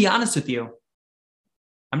 and to be honest with you,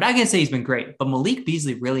 I'm not going to say he's been great, but Malik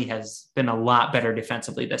Beasley really has been a lot better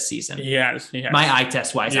defensively this season. He has. My eye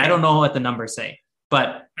test wise. Yeah. I don't know what the numbers say,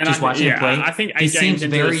 but watching him play, I think he seems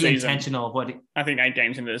very intentional. I think 8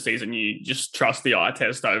 games into the season, you just trust the eye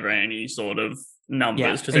test over any sort of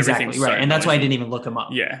numbers because everything's right. And that's why I didn't even look him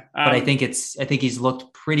up. Yeah. But I think he's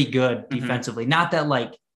looked pretty good defensively. Not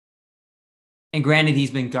that and granted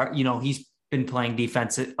he's been, he's been playing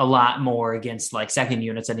defense a lot more against like second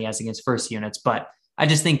units than he has against first units, but I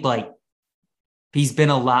just think he's been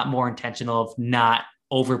a lot more intentional of not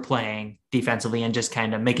overplaying defensively and just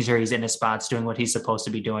kind of making sure he's in his spots, doing what he's supposed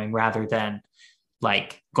to be doing rather than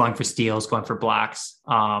going for steals, going for blocks.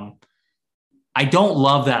 I don't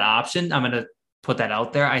love that option. I'm going to put that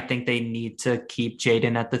out there. I think they need to keep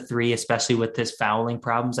Jaden at the 3, especially with his fouling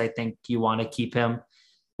problems. I think you want to keep him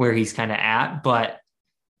where he's kind of at, but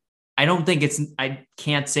I don't think I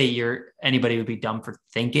can't say anybody would be dumb for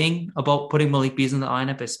thinking about putting Malik Beasley in the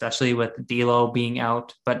lineup, especially with D'Lo being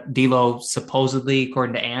out. But D'Lo supposedly,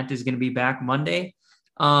 according to Ant, is going to be back Monday.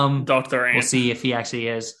 Dr. Ant. We'll see if he actually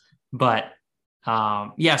is. But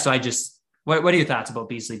so what are your thoughts about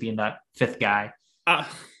Beasley being that 5th guy? I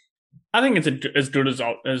think it's as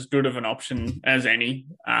good of an option as any.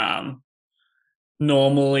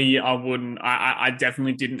 Normally, I wouldn't. I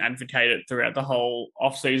definitely didn't advocate it throughout the whole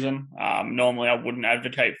off season. Normally, I wouldn't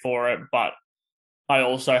advocate for it, but I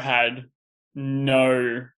also had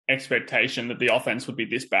no expectation that the offense would be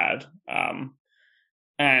this bad.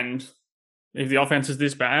 And if the offense is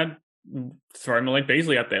this bad, throw Malik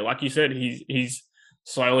Beasley out there. Like you said, he's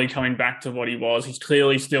slowly coming back to what he was. He's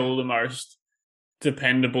clearly still the most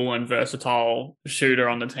dependable and versatile shooter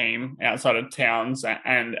on the team outside of Towns,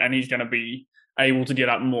 and he's going to be able to get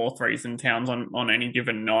up more threes than Towns on any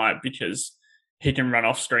given night because he can run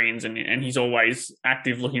off screens and he's always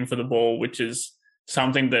active looking for the ball, which is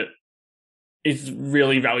something that is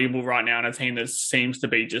really valuable right now in a team that seems to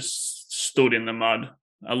be just stood in the mud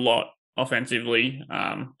a lot offensively.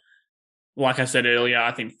 Like I said earlier,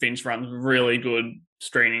 I think Finch runs really good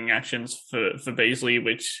screening actions for Beasley,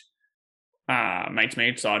 which makes me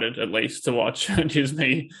excited at least to watch.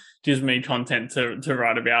 gives me content to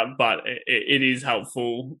write about, but it is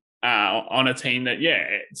helpful on a team that,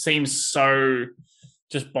 it seems so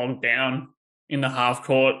just bogged down in the half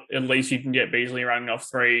court. At least you can get Beasley running off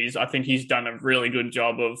threes. I think he's done a really good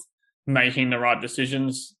job of making the right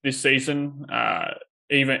decisions this season.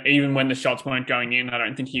 Even when the shots weren't going in, I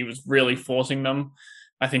don't think he was really forcing them.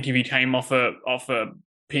 I think if he came off a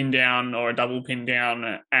pin down or a double pin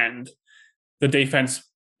down and the defense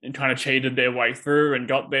kind of cheated their way through and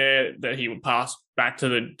got there, that he would pass back to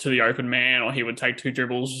the open man, or he would take 2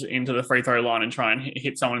 dribbles into the free throw line and try and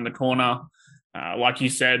hit someone in the corner. Like you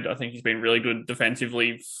said, I think he's been really good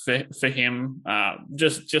defensively for him.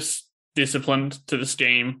 Just disciplined to the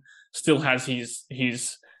scheme. Still has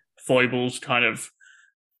his foibles, kind of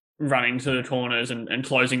running to the corners and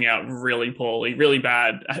closing out really poorly, really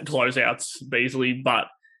bad at closeouts, Beasley, but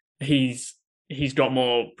he's got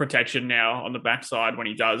more protection now on the backside when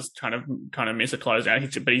he does kind of miss a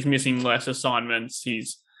closeout. But he's missing less assignments.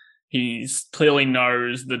 He's clearly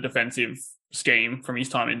knows the defensive scheme from his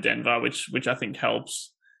time in Denver, which I think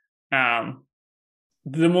helps. The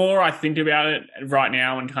more I think about it right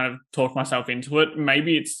now and kind of talk myself into it,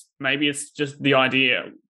 maybe it's just the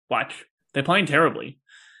idea, like, they're playing terribly.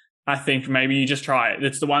 I think maybe you just try it.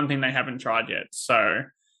 It's the one thing they haven't tried yet. So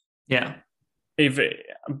yeah.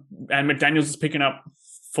 And McDaniels is picking up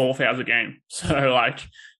 4 fouls a game. So, like,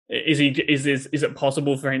 is it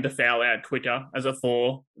possible for him to foul out quicker as a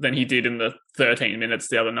 4 than he did in the 13 minutes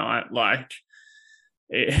the other night? Like,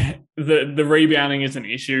 the rebounding is an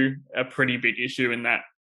issue, a pretty big issue in that,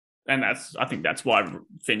 and I think that's why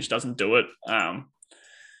Finch doesn't do it,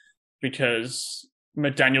 because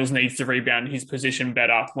McDaniels needs to rebound his position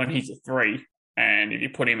better when he's a 3, and if you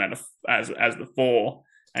put him as the 4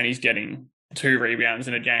 and he's getting 2 rebounds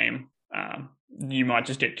in a game, you might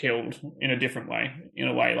just get killed in a different way, in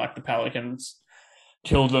a way like the Pelicans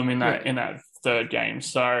killed them in that third game.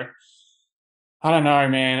 So I don't know,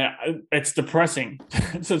 man. It's depressing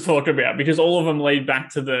to talk about because all of them lead back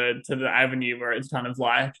to the avenue where it's kind of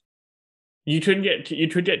like you could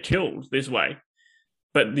get killed this way,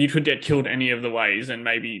 but you could get killed any of the ways, and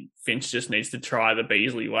maybe Finch just needs to try the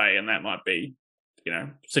Beasley way, and that might be,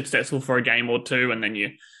 successful for a game or 2, and then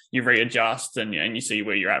you readjust and you see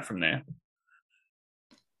where you're at from there.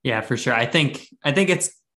 Yeah, for sure. I think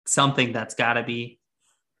it's something that's got to be.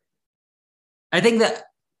 I think that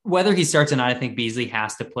whether he starts or not, I think Beasley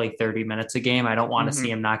has to play 30 minutes a game. I don't want to see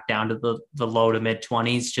him knocked down to the low to mid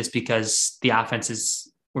 20s, just because the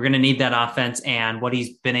offense we're going to need that offense. And what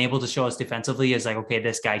he's been able to show us defensively is like, okay,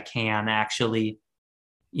 this guy can actually,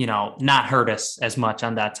 not hurt us as much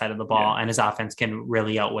on that side of the ball. Yeah. And his offense can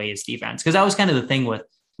really outweigh his defense. Cause that was kind of the thing with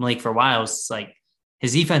Malik for a while. It's like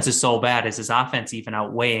his defense is so bad. Is his offense even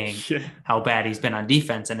outweighing how bad he's been on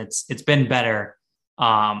defense? And it's been better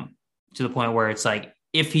to the point where it's like,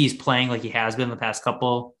 if he's playing like he has been the past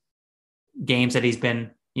couple games that he's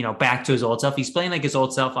been, back to his old self, he's playing like his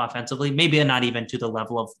old self offensively, maybe not even to the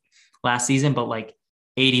level of last season, but like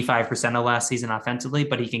 85% of last season offensively,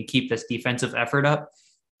 but he can keep this defensive effort up,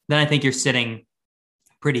 then I think you're sitting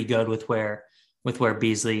pretty good with where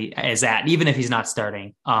Beasley is at, even if he's not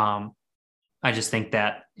starting. I just think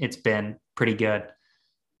that it's been pretty good.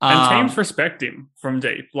 And teams respect him from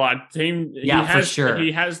deep. Like for sure.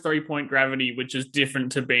 He has 3-point gravity, which is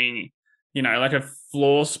different to being, like a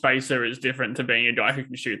floor spacer is different to being a guy who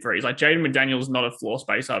can shoot threes. Like Jaden McDaniels is not a floor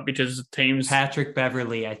spacer because teams. Patrick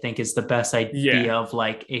Beverley, I think, is the best idea of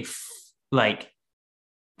like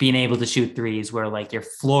being able to shoot threes, where like your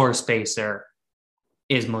floor spacer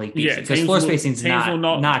is Malik Beasley. Because floor spacing is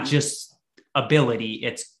not just ability,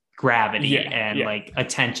 it's gravity and like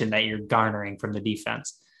attention that you're garnering from the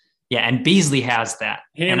defense. Yeah, and Beasley has that.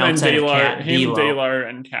 Him and D'Lo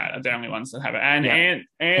and Cat are the only ones that have it. And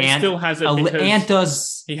Ant still has it because Ant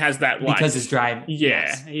does. He has that because his drive.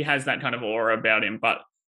 He has that kind of aura about him. But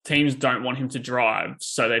teams don't want him to drive,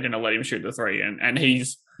 so they're going to let him shoot the 3. And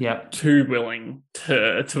he's too willing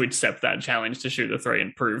to accept that challenge to shoot the 3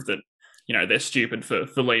 and prove that they're stupid for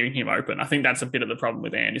leaving him open. I think that's a bit of the problem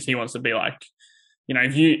with Ant, is he wants to be like,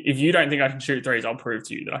 if you don't think I can shoot threes, I'll prove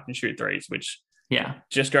to you that I can shoot threes, which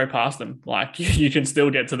just go past them. Like you can still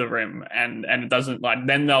get to the rim and it doesn't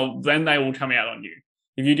then they will come out on you.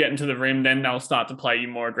 If you get into the rim, then they'll start to play you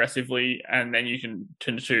more aggressively and then you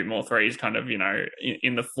can shoot more threes kind of,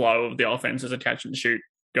 in the flow of the offense as a catch and shoot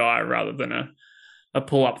guy rather than a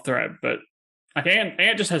pull-up threat. But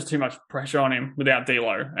Ant just has too much pressure on him without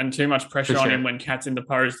D'Lo and too much pressure on him when Cat's in the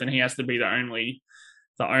post and he has to be the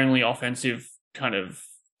only offensive kind of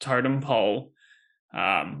totem pole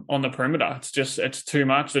on the perimeter. It's too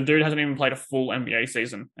much. The dude hasn't even played a full NBA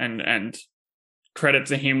season and credit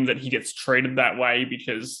to him that he gets treated that way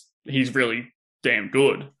because he's really damn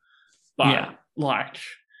good. But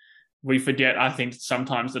we forget, I think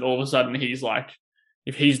sometimes that all of a sudden he's like,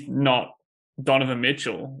 if he's not Donovan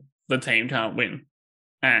Mitchell, the team can't win.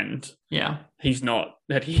 And he's not,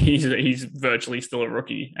 that he's virtually still a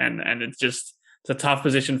rookie. And it's a tough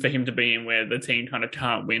position for him to be in where the team kind of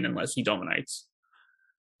can't win unless he dominates.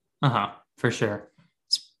 For sure.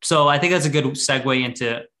 So I think that's a good segue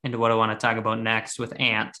into what I want to talk about next with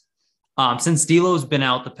Ant. Since D'Lo's been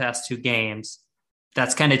out the past 2 games,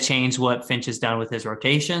 that's kind of changed what Finch has done with his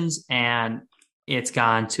rotations. And it's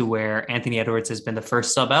gone to where Anthony Edwards has been the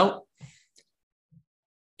first sub out.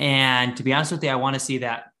 And to be honest with you, I want to see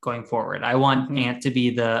that going forward. I want Ant to be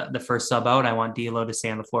the first sub out. I want D'Lo to stay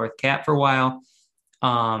on the floor with Cat for a while.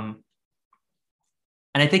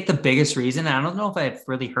 And I think the biggest reason, I don't know if I've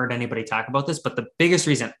really heard anybody talk about this, but the biggest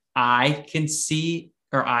reason I can see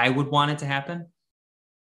or I would want it to happen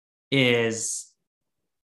is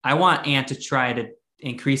I want Ant to try to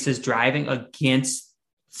increase his driving against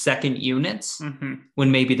second units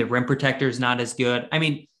when maybe the rim protector is not as good. I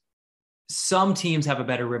mean, some teams have a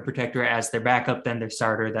better rim protector as their backup than their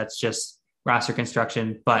starter. That's just roster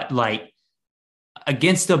construction. But like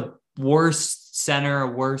against the worst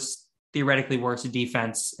center, theoretically worse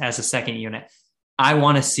defense as a second unit, I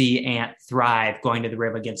want to see Ant thrive going to the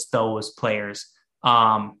rim against those players.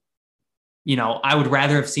 I would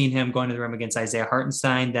rather have seen him going to the rim against Isaiah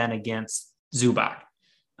Hartenstein than against Zubac.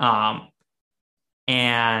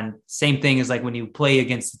 And same thing is like when you play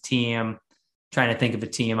against a team, trying to think of a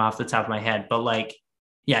team off the top of my head, but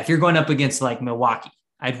if you're going up against like Milwaukee,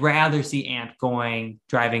 I'd rather see Ant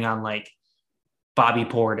driving on like Bobby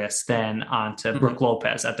Portis than onto Brook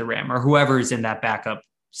Lopez at the rim or whoever is in that backup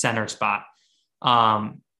center spot.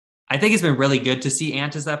 I think it's been really good to see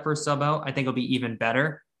Ant as that first sub out. I think it'll be even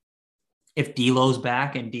better if D'Lo's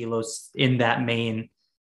back and D'Lo's in that main,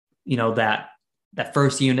 that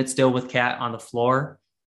first unit still with Cat on the floor.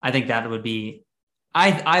 I think that would be,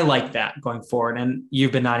 I like that going forward. And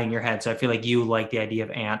you've been nodding your head. So I feel like you like the idea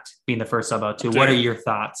of Ant being the first sub out too. What are your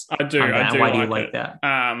thoughts? I do. Why do you like that?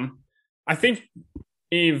 I think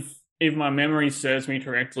if my memory serves me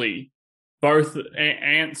correctly, both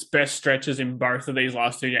Ant's best stretches in both of these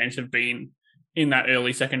last 2 games have been in that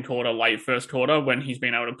early second quarter, late first quarter, when he's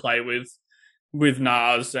been able to play with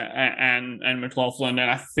Nas and McLaughlin. And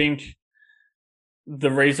I think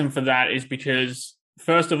the reason for that is because,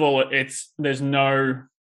 first of all, I don't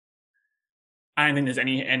think there's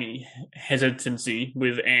any hesitancy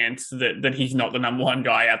with Ant that he's not the number one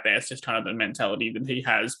guy out there. It's just kind of the mentality that he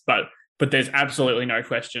has. But there's absolutely no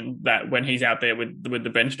question that when he's out there with the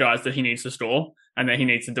bench guys that he needs to score and that he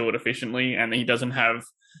needs to do it efficiently, and that he doesn't have,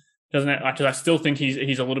 because I still think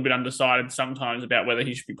he's a little bit undecided sometimes about whether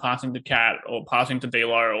he should be passing to Cat or passing to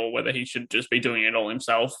D'Lo or whether he should just be doing it all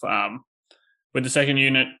himself. With the second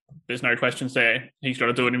unit, there's no questions there. He's got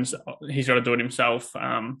to do it himself.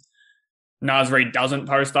 Naz Reid doesn't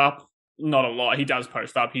post up, not a lot. He does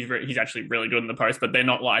post up. He's actually really good in the post, but they're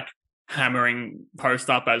not like hammering post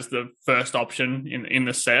up as the first option in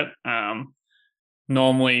the set.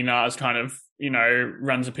 Normally, Naz kind of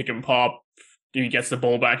runs a pick and pop. If he gets the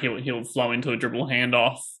ball back, he'll flow into a dribble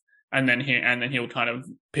handoff, and then he'll kind of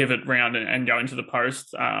pivot round and go into the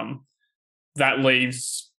post. That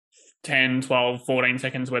leaves 10, 12, 14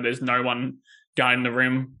 seconds where there's no one guarding the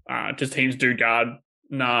rim. Just teams do guard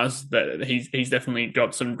Nas. That he's definitely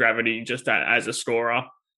got some gravity just as a scorer.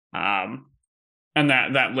 And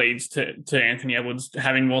that leads to Anthony Edwards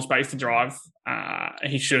having more space to drive.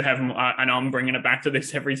 He should have, I know I'm bringing it back to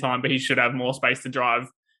this every time, but he should have more space to drive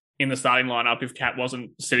in the starting lineup if Cat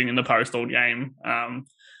wasn't sitting in the post all game.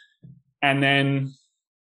 And then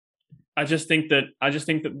I just think that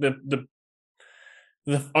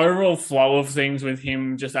the overall flow of things with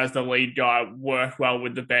him just as the lead guy work well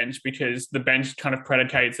with the bench, because the bench kind of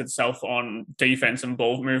predicates itself on defense and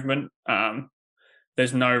ball movement.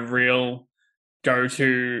 There's no real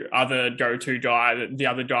go-to guy. The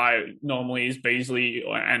other guy normally is Beasley,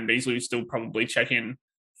 and Beasley will still probably check in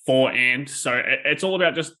for Ant. So it's all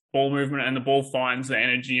about just ball movement, and the ball finds the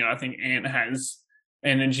energy. And I think Ant has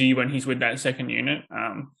energy when he's with that second unit.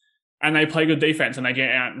 And they play good defense and they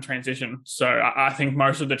get out in transition. So I think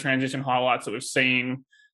most of the transition highlights that we've seen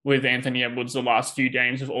with Anthony Edwards the last few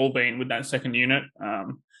games have all been with that second unit.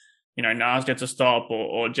 Nas gets a stop,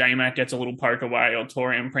 or J-Mac gets a little poke away, or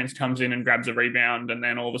Torian Prince comes in and grabs a rebound, and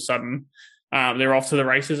then all of a sudden they're off to the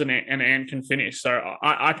races and Ant can finish. So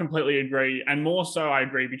I completely agree. And more so I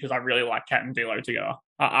agree because I really like Cat and D'Lo together.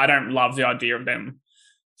 I don't love the idea of them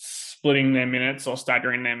splitting their minutes or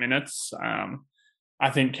staggering their minutes. I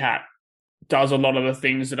think Cat does a lot of the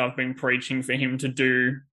things that I've been preaching for him to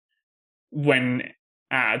do when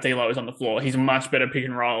D'Lo is on the floor. He's a much better pick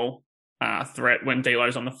and roll threat when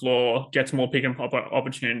D'Lo's on the floor, gets more pick and pop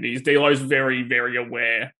opportunities. D'Lo's very, very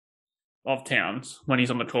aware of Towns when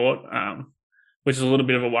he's on the court, which is a little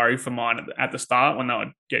bit of a worry for mine at the start when they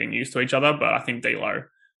were getting used to each other. But I think D'Lo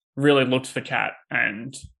really looked for Cat.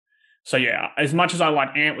 And so, yeah, as much as I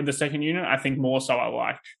like Ant with the second unit, I think more so I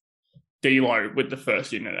like D'Lo with the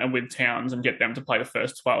first unit and with Towns, and get them to play the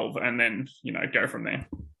first 12 and then, go from there.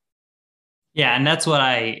 Yeah, and that's what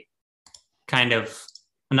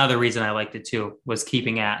another reason I liked it too was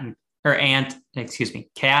keeping Cat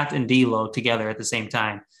and D'Lo together at the same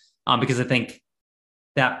time, because I think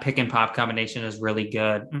that pick and pop combination is really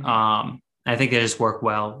good. Mm-hmm. I think they just work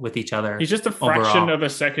well with each other. He's just a fraction of a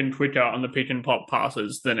second quicker on the pick and pop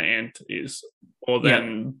passes than Ant is, or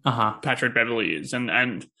than Patrick Beverley is,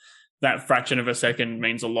 and that fraction of a second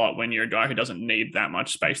means a lot when you're a guy who doesn't need that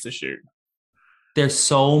much space to shoot. There's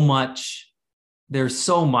so many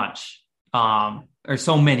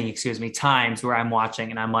times where I'm watching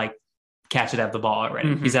and I'm like, Cat should have the ball already.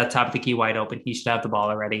 Mm-hmm. He's at top of the key wide open. He should have the ball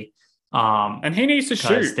already. And he needs to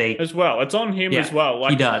shoot as well. It's on him as well.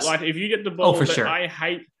 He does. Like if you get the ball, sure. I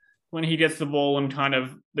hate when he gets the ball and kind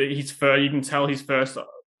of you can tell his first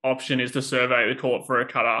option is to survey the court for a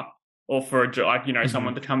cutter, or for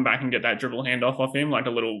someone to come back and get that dribble handoff off him, like a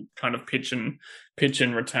little kind of pitch and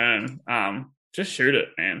return. Just shoot it,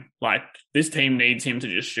 man. Like this team needs him to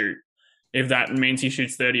just shoot. If that means he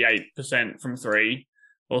shoots 38% from three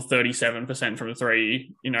or 37% from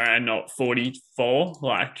three, and not 44,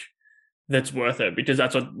 like that's worth it, because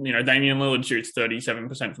that's what, Damian Lillard shoots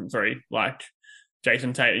 37% from three. Like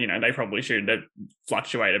Jason Tatum, they probably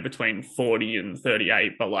fluctuated between 40 and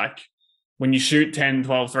 38, but like, when you shoot 10,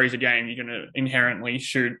 12 threes a game, you're going to inherently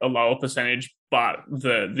shoot a lower percentage, but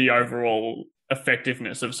the overall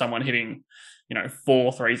effectiveness of someone hitting,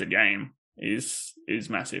 4 threes a game is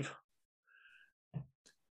massive.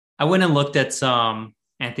 I went and looked at some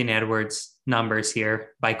Anthony Edwards numbers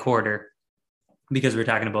here by quarter, because we're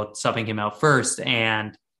talking about subbing him out first,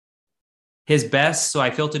 and his best. So I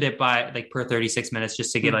filtered it by per 36 minutes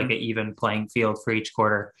just to get an even playing field for each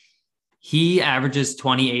quarter. He averages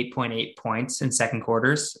 28.8 points in second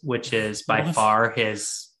quarters, which is by far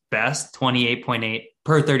his best, 28.8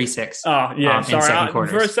 per 36. Oh, yeah. Sorry. In second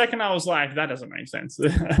quarters. For a second, I was like, that doesn't make sense.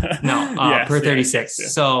 No, per 36.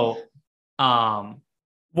 Yes. So,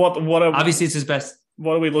 obviously it's his best.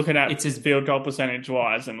 What are we looking at? It's his field goal percentage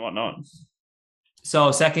wise and whatnot.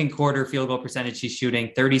 So second quarter field goal percentage, he's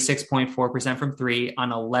shooting 36.4% from three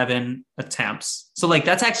on 11 attempts. So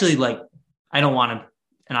that's actually I don't want to.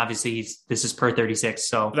 And obviously this is per 36.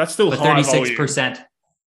 So that's still high 36%.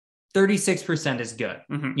 36% is good.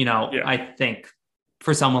 Mm-hmm. I think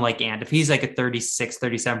for someone like Ant, if he's like a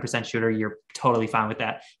 37% shooter, you're totally fine with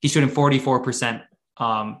that. He's shooting 44%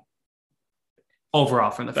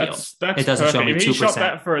 overall from the field. It doesn't perfect. Show me 2%. If he shot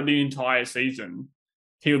that for the entire season,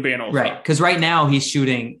 he would be an all-star. Right. Because right now he's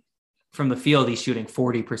shooting from the field, he's shooting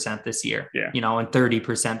 40% this year. Yeah. And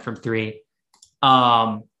 30% from three.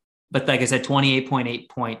 But like I said, 28.8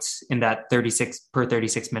 points in that 36 per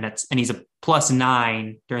 36 minutes. And he's a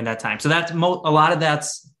 +9 during that time. So that's a lot of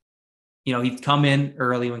that's, he'd come in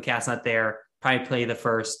early when Cat's not there, probably play the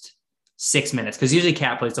first 6 minutes. Because usually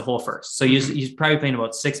Cat plays the whole first. So he's probably playing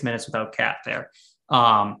about 6 minutes without Cat there.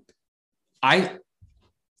 And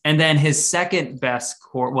then his second best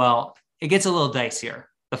quarter, well, it gets a little dicier.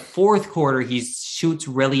 The fourth quarter, he shoots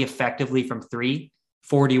really effectively from three,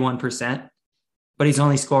 41%. But he's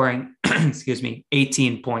only scoring,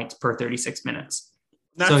 18 points per 36 minutes.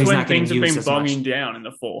 That's so when things have been bogging down in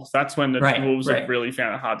the fourth. That's when the Wolves have really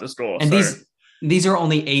found it hard to score. And these are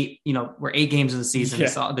only 8, we're 8 games of the season. Yeah.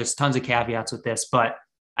 So there's tons of caveats with this, but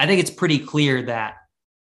I think it's pretty clear that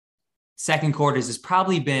second quarters has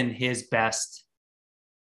probably been his best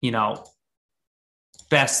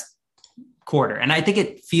quarter. And I think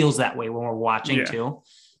it feels that way when we're watching too.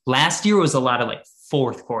 Last year was a lot of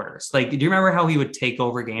fourth quarters. Like, do you remember how he would take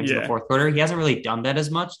over games in the fourth quarter? He hasn't really done that as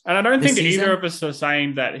much. And I don't think either of us are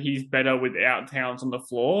saying that he's better without Towns on the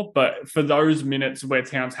floor, but for those minutes where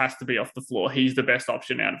Towns has to be off the floor, he's the best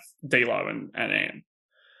option out of D'Lo and Ant.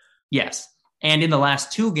 Yes. And in the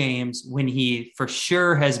last two games, when he for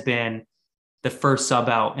sure has been the first sub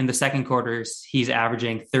out in the second quarters, he's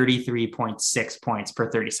averaging 33.6 points per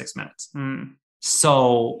 36 minutes.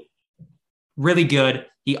 So really good.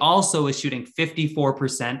 He also is shooting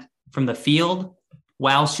 54% from the field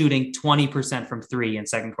while shooting 20% from three in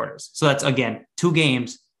second quarters. So that's, again, two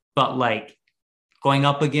games, but like going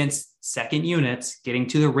up against second units, getting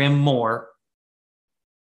to the rim more.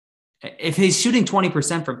 If he's shooting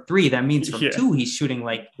 20% from three, that means from two, he's shooting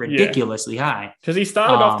like ridiculously high. Because he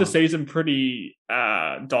started off the season pretty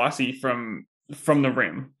dicey from the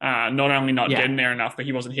rim. Not only not getting there enough, but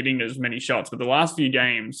he wasn't hitting as many shots. But the last few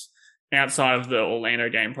games, outside of the Orlando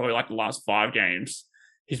game, probably like the last 5 games,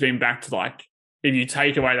 he's been back to like, if you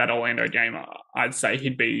take away that Orlando game, I'd say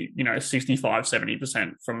he'd be, 65,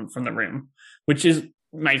 70% from the rim, which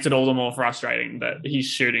makes it all the more frustrating that he's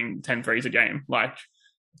shooting 10 threes a game. Like,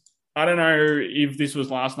 I don't know if this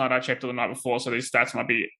was last night, I checked it the night before, so these stats might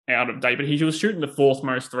be out of date, but he was shooting the 4th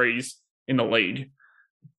most threes in the league.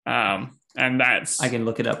 And that's... I can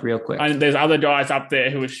look it up real quick. And there's other guys up there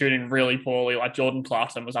who are shooting really poorly, like Jordan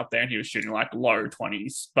Clarkson was up there and he was shooting like low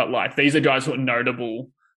 20s. But like, these are guys who are notable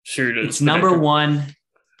shooters. It's number one,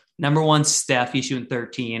 Steph, he's shooting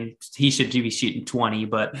 13. He should be shooting 20,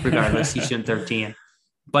 but regardless, he's shooting 13.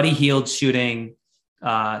 Buddy Hield shooting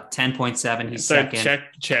 10.7. He's second.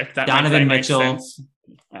 Check. That Donovan makes Mitchell. sense.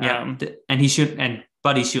 And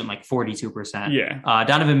Buddy's shooting like 42%. Yeah.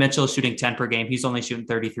 Donovan Mitchell shooting 10 per game. He's only shooting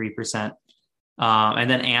 33%. And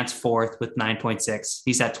then Ant's 4th with 9.6.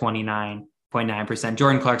 He's at 29.9%.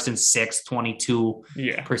 Jordan Clarkson's 6th,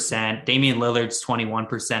 22%. Damian Lillard's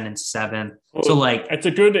 21% and 7. Well, so like, it's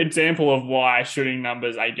a good example of why shooting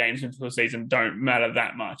numbers 8 games into the season don't matter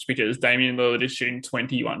that much, because Damian Lillard is shooting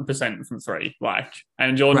 21% from 3. Like,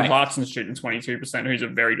 and Jordan Clarkson's shooting 22%, who's a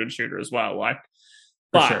very good shooter as well. Like,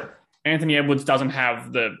 but for sure. Anthony Edwards doesn't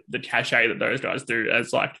have the cachet that those guys do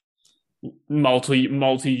as like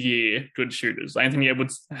multi-year good shooters. Anthony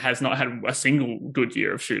Edwards has not had a single good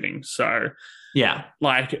year of shooting. So yeah,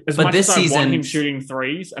 like as much as I want him shooting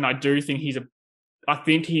threes, and I do think I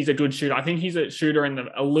think he's a good shooter. I think he's a shooter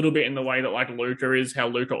a little bit in the way that like Luka is, how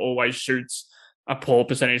Luka always shoots a poor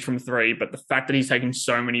percentage from 3, but the fact that he's taking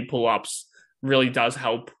so many pull-ups really does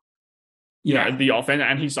help the offense.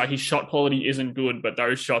 And his shot quality isn't good, but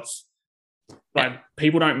those shots, like,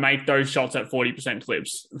 people don't make those shots at 40%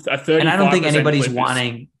 clips. And I don't think anybody's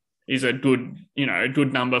wanting is a good, a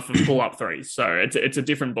good number for pull-up threes. So it's a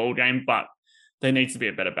different ball game, but there needs to be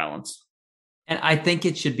a better balance. And I think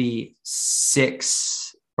it should be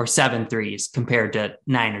 6 or 7 threes compared to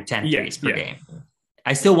 9 or 10 threes per game.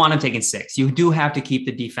 I still want him taking 6. You do have to keep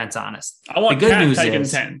the defense honest. I want the good Cat news taking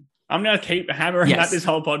is 10. I'm going to keep hammering at this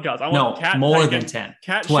whole podcast. I want Cat more than 10.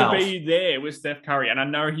 Cat 12. should be there with Steph Curry. And I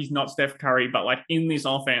know he's not Steph Curry, but like in this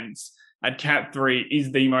offense, a Cat 3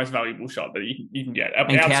 is the most valuable shot that you can get.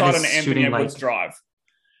 Outside an Anthony Edwards drive.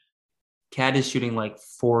 Cat is shooting like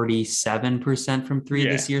 47% from 3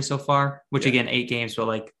 this year so far, which again, 8 games, but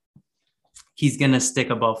like he's going to stick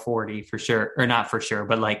above 40 for sure, or not for sure,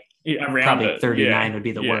 but like probably 39 would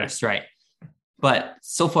be the worst, right? But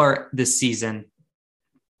so far this season,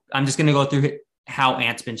 I'm just going to go through how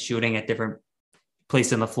Ant's been shooting at different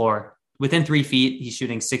places on the floor. Within 3 feet, he's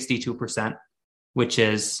shooting 62%, which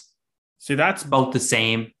is that's about the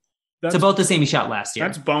same. It's about the same he shot last year.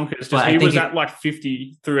 That's bonkers. He was at like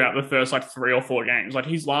 50 throughout the first like 3 or 4 games. Like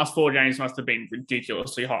his last 4 games must have been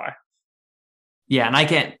ridiculously high. Yeah, and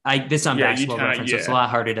this is on Basketball Reference, so it's a lot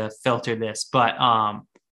harder to filter this. But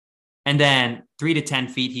and then 3 to 10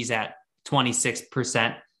 feet, he's at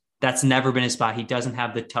 26%. That's never been his spot. He doesn't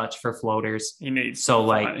have the touch for floaters. He needs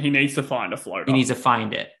to find a floater. He needs to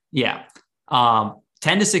find it. Yeah.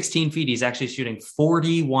 10 to 16 feet, he's actually shooting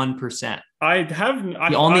 41%. I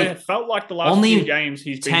felt like the last few games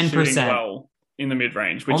he's been shooting well in the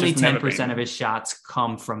mid-range. Which only 10% of his shots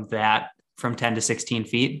come from 10 to 16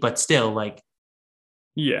 feet, but still like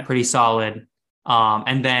pretty solid.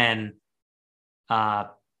 And then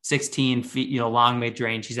 16 feet, long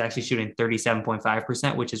mid-range, he's actually shooting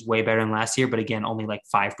 37.5%, which is way better than last year. But again, only like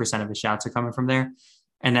 5% of his shots are coming from there.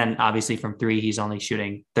 And then obviously from 3, he's only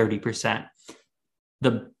shooting 30%.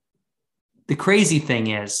 The crazy thing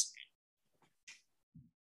is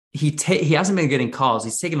he hasn't been getting calls.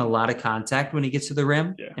 He's taking a lot of contact when he gets to the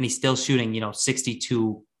rim, and he's still shooting,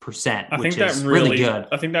 62% I think which that is really good.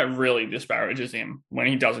 I think that really disparages him when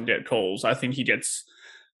he doesn't get calls. I think he gets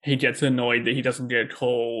annoyed that he doesn't get a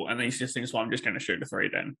call, and he just thinks, "Well, I'm just going to shoot a three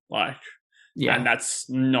then." And that's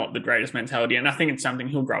not the greatest mentality. And I think it's something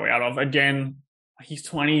he'll grow out of. Again, he's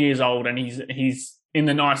 20 years old, and he's in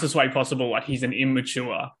the nicest way possible. Like, he's an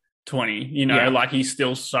immature 20. He's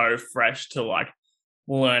still so fresh to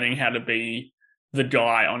learning how to be the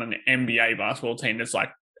guy on an NBA basketball team that's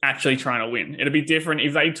actually trying to win. It'd be different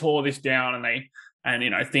if they tore this down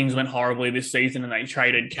and things went horribly this season and they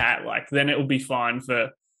traded Cat. Then it would be fine for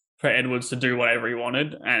Edwards to do whatever he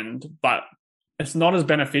wanted. But it's not as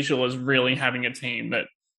beneficial as really having a team that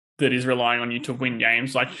is relying on you to win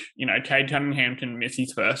games. Cade Cunningham can miss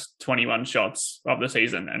his first 21 shots of the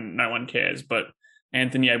season and no one cares. But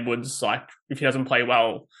Anthony Edwards, if he doesn't play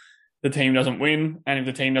well, the team doesn't win. And if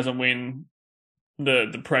the team doesn't win,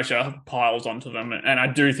 the pressure piles onto them. And I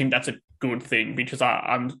do think that's a good thing, because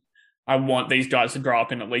I want these guys to grow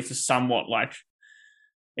up in at least a somewhat,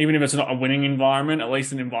 even if it's not a winning environment, at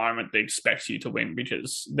least an environment that expects you to win,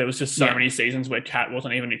 because there was just so many seasons where Cat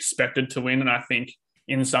wasn't even expected to win. And I think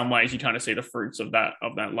in some ways you kind of see the fruits of that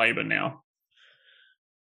labor now.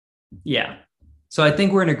 Yeah. So I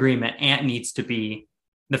think we're in agreement. Ant needs to be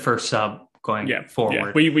the first sub going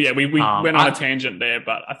forward. We went on a tangent there,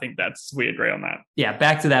 but I think we agree on that. Yeah,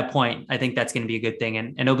 back to that point, I think that's going to be a good thing,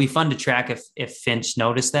 and it'll be fun to track if Finch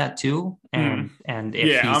noticed that too, and if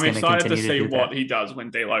he's I'm going to excited continue to see to do what that. he does when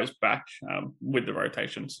D'Lo's back with the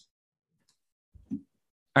rotations.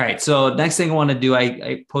 All right, so next thing I want to do,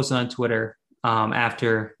 I posted on Twitter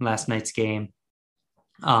after last night's game,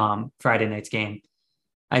 Friday night's game.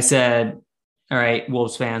 I said, all right,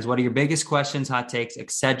 Wolves fans, what are your biggest questions, hot takes,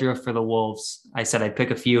 etc. for the Wolves? I said I'd pick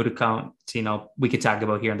a few to count, we could talk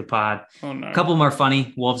about here in the pod. Oh, no. A couple more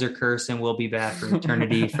funny. Wolves are cursed and will be bad for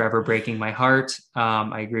eternity, forever breaking my heart.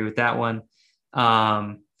 I agree with that one.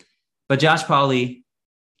 But Josh Pauly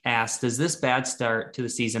asked, does this bad start to the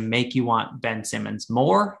season make you want Ben Simmons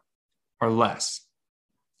more or less?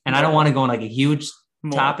 And I don't want to go on a huge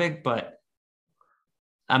topic, but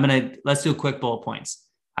let's do quick bullet points.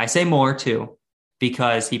 I say more too,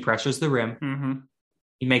 because he pressures the rim. Mm-hmm.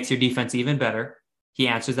 He makes your defense even better. He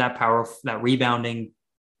answers that rebounding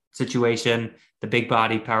situation, the big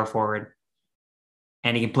body power forward,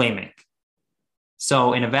 and he can play make.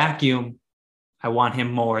 So in a vacuum, I want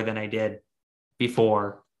him more than I did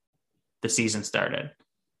before the season started.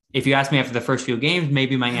 If you ask me after the first few games,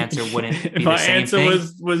 maybe my answer wouldn't be the same thing. My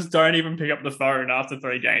answer was don't even pick up the phone after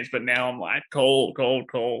 3 games, but now I'm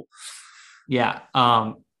call. Yeah.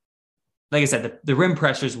 Like I said, the rim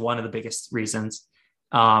pressure is one of the biggest reasons.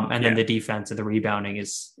 And then the defense and the rebounding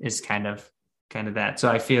is kind of that. So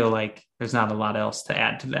I feel like there's not a lot else to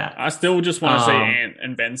add to that. I still just want to see Ant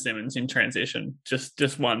and Ben Simmons in transition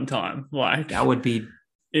just one time. That would be,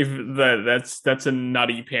 that's a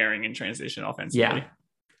nutty pairing in transition offensively.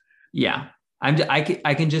 Yeah. I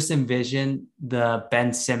can just envision the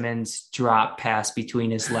Ben Simmons drop pass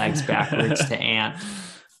between his legs backwards to Ant.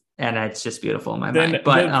 And it's just beautiful in my mind.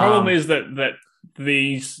 But the problem is that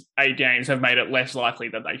these 8 games have made it less likely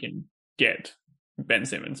that they can get Ben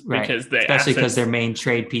Simmons, because especially because their main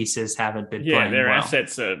trade pieces haven't been playing their well.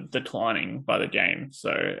 Assets are declining by the game.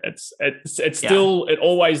 So it's still, it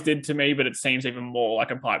always did to me, but it seems even more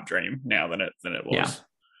like a pipe dream now than it was.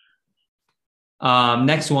 Yeah.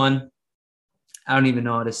 Next one, I don't even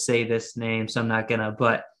know how to say this name, so I'm not gonna.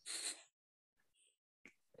 But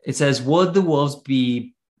it says, would the Wolves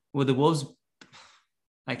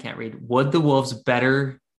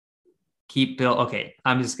better keep build? Okay,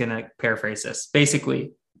 I'm just gonna paraphrase this.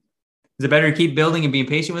 Basically, is it better to keep building and being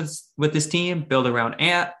patient with this team, build around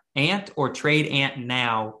Ant, or trade Ant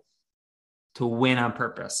now to win on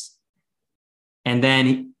purpose? And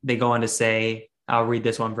then they go on to say, I'll read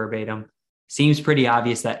this one verbatim. Seems pretty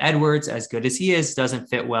obvious that Edwards, as good as he is, doesn't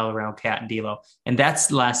fit well around Cat and D'Lo. And that's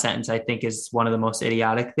the last sentence, I think, is one of the most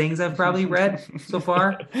idiotic things I've probably read so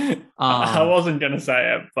far. I wasn't going to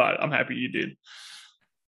say it, but I'm happy you did.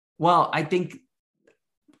 Well, I think,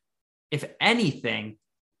 if anything,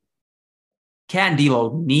 Cat and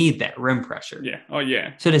D'Lo need that rim pressure. Yeah. Oh,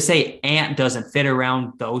 yeah. So to say Ant doesn't fit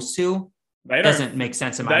around those two, doesn't make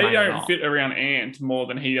sense in my mind at all. They don't fit around Ant more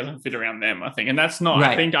than he doesn't fit around them, I think. And that's not,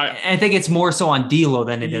 right. I think it's more so on D'Lo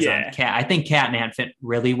than it is on Cat. I think Cat and Ant fit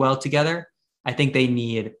really well together. I think they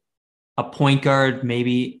need a point guard,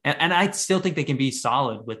 maybe. And I still think they can be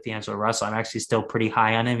solid with D'Angelo Russell. I'm actually still pretty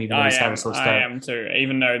high on him, even though he's had a slow start. I am too,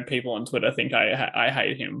 even though people on Twitter think I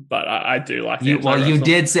hate him, but I do like you. Well, Russell. you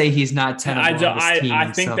did say he's not tenable on this team.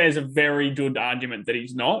 I think there's a very good argument that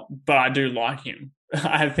he's not, but I do like him.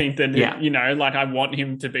 I think that, like I want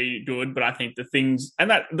him to be good, but I think the things, and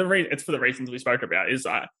that it's for the reasons we spoke about, is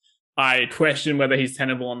I question whether he's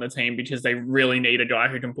tenable on the team because they really need a guy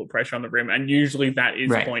who can put pressure on the rim. And usually that is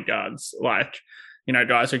point guards, like,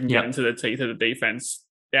 guys who can get into the teeth of the defense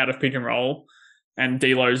out of pick and roll. And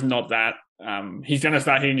D'Lo's not that. He's going to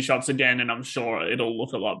start hitting shots again, and I'm sure it'll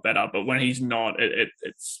look a lot better. But when he's not,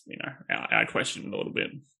 it's I question it a little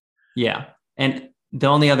bit. Yeah. And the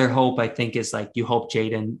only other hope, I think, is like you hope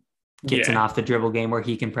Jaden gets an off the dribble game where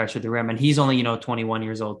he can pressure the rim. And he's only, 21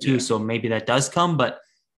 years old too. Yeah. So maybe that does come, but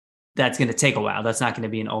that's going to take a while. That's not going to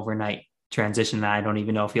be an overnight transition. That I don't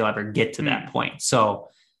even know if he'll ever get to that point. So,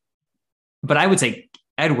 but I would say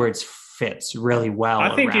Edwards fits really well.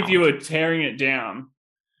 I think if you were tearing it down,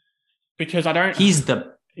 because he's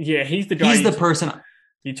the guy. He's the person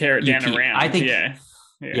you tear it down around. I think,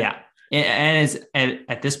 yeah. And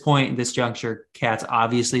at this point, this juncture, Cat's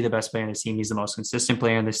obviously the best player in this team. He's the most consistent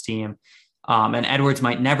player in this team. And Edwards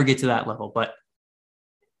might never get to that level, but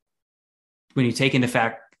when you take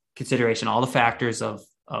into consideration all the factors of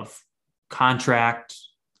contract,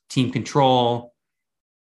 team control,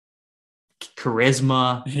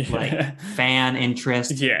 charisma, like fan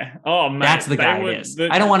interest. Yeah. Oh man, that's the guy it is.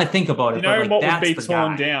 I don't want to think about it. But what that's would be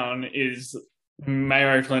torn down is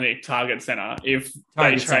Mayo Clinic Target Center if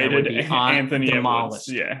Target they traded Anthony demolished.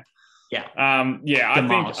 Edwards. Yeah.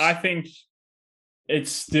 I think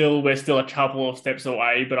we're still a couple of steps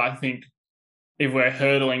away, but I think if we're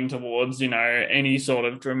hurtling towards, any sort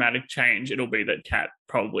of dramatic change, it'll be that Cat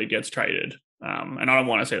probably gets traded. And I don't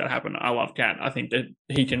want to see that happen. I love Cat. I think that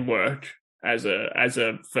he can work as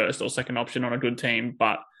a first or second option on a good team.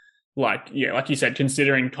 But like you said,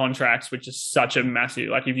 considering contracts, which is such a massive,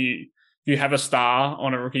 like if you have a star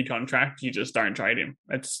on a rookie contract, you just don't trade him.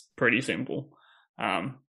 It's pretty simple.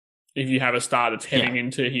 If you have a star that's heading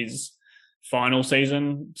into his final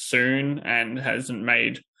season soon and hasn't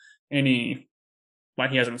made any, like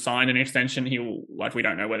he hasn't signed an extension, he will, like, we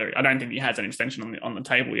don't know whether, I don't think he has an extension on the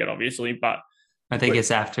table yet, obviously, but I think it's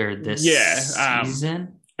after this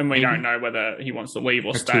season. And we don't know whether he wants to leave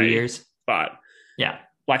or stay. 2 years. But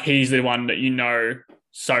like he's the one that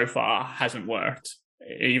so far hasn't worked,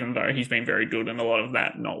 even though he's been very good, and a lot of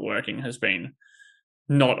that not working has been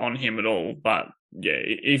not on him at all. But yeah,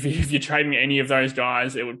 if you're trading any of those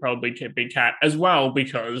guys, it would probably be Cat as well,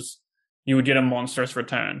 because you would get a monstrous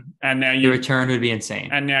return. And now your return would be insane.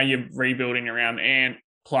 And now you're rebuilding around Ant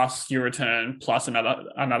plus your return plus another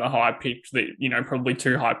high pick that, probably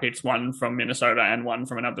 2 high picks, one from Minnesota and one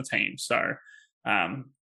from another team. So I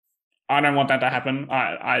don't want that to happen.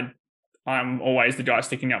 I'm always the guy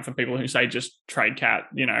sticking up for people who say just trade Cat.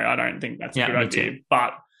 I don't think that's a good idea. Too.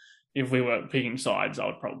 But if we were picking sides, I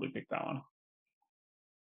would probably pick that one.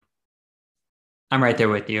 I'm right there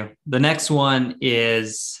with you. The next one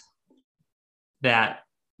is that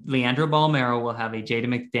Leandro Balmero will have a Jaden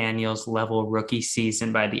McDaniels level rookie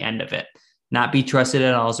season by the end of it. Not be trusted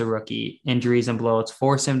at all as a rookie. Injuries and blowouts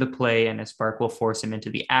force him to play, and his spark will force him into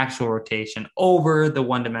the actual rotation over the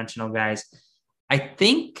one-dimensional guys. I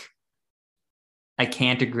think I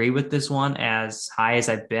can't agree with this one as high as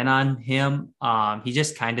I've been on him. He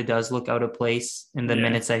just kind of does look out of place in the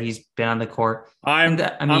minutes that he's been on the court. I'm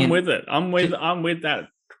with it. I'm with that.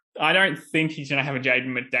 I don't think he's going to have a Jaden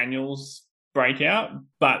McDaniels breakout,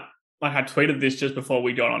 but like I tweeted this just before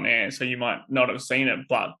we got on air, so you might not have seen it,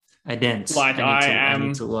 but I didn't. I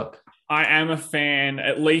need to look. I am a fan,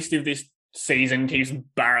 at least if this season keeps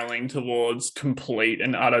barreling towards complete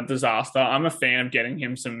and utter disaster. I'm a fan of getting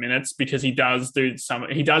him some minutes because he does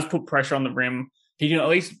put pressure on the rim. He can at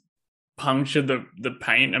least puncture the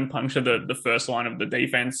paint and puncture the first line of the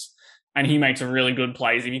defense, and he makes a really good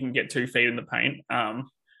plays if he can get 2 feet in the paint.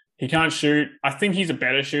 He can't shoot. I think he's a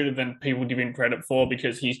better shooter than people give him credit for,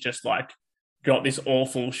 because he's just like got this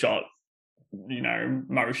awful shot,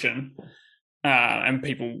 motion. And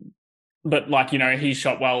people, but like, he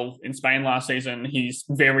shot well in Spain last season. He's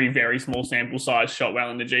very, very small sample size, shot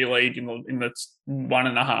well in the G League in the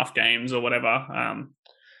 1.5 games or whatever.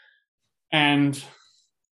 And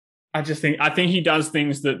I think he does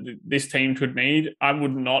things that this team could need. I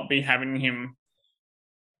would not be having him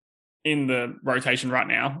in the rotation right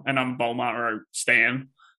now, and I'm Balmero stan,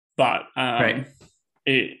 but I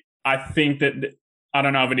think that, I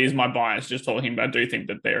don't know if it is my bias just talking, but I do think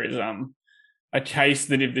that there is a case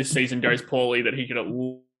that if this season goes poorly, that he could at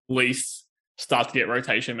least starts to get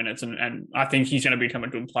rotation minutes, and I think he's going to become a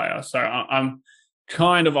good player. So I'm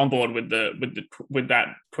kind of on board with that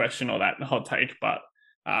question or that hot take, but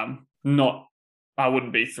not. I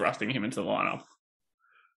wouldn't be thrusting him into the lineup.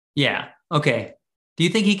 Yeah. Okay. Do you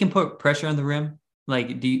think he can put pressure on the rim?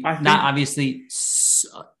 Like, not obviously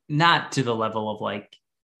not to the level of like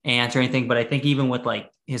Ant or anything, but I think even with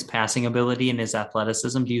like his passing ability and his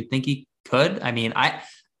athleticism, do you think he could? I mean,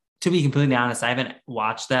 to be completely honest, I haven't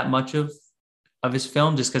watched that much of his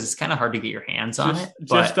film just because it's kind of hard to get your hands on it.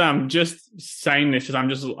 But just saying this, because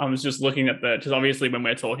I was just looking at because obviously when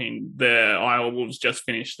we're talking, the Iowa Wolves just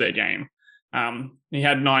finished their game. He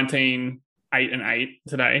had 19, 8 and 8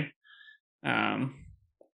 today.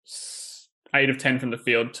 8 of 10 from the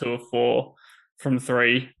field, 2 of 4 from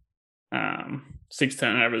 3, 6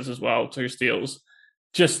 turnovers as well, 2 steals.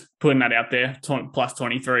 Just putting that out there, plus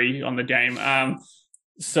 23 on the game.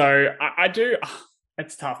 So I do.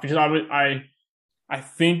 It's tough because I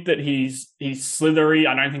think that he's slithery.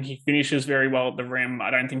 I don't think he finishes very well at the rim.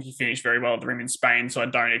 I don't think he finished very well at the rim in Spain, so I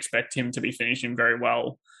don't expect him to be finishing very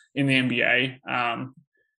well in the NBA.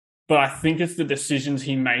 But I think it's the decisions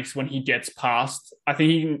he makes when he gets past. I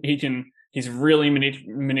think he's really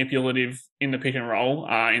manipulative in the pick and roll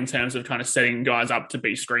in terms of kind of setting guys up to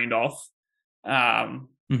be screened off. And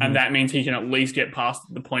that means he can at least get past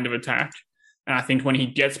the point of attack. And I think when he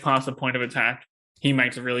gets past the point of attack, he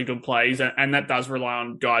makes really good plays. And that does rely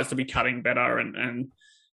on guys to be cutting better and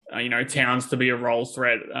Towns to be a roll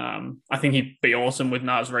threat. I think he'd be awesome with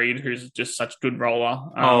Naz Reid, who's just such a good roller.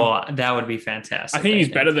 That would be fantastic. I think he's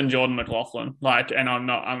better than Jordan McLaughlin.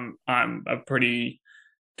 I'm a pretty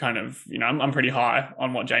kind of, I'm pretty high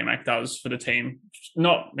on what J-Mac does for the team.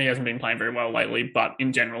 He hasn't been playing very well lately, but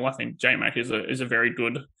in general, I think J-Mac is a very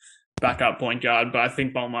good backup point guard. But I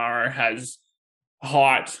think Bolmaro has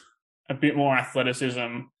height, a bit more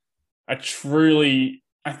athleticism, a truly,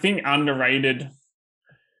 I think, underrated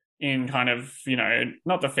in kind of,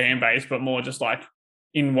 not the fan base, but more just like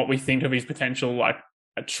in what we think of his potential, like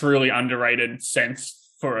a truly underrated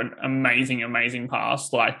sense for an amazing, amazing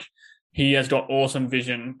pass. Like, he has got awesome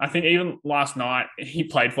vision. I think even last night he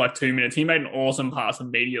played for like 2 minutes. He made an awesome pass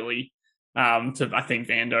immediately to, I think,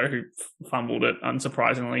 Vando, who fumbled it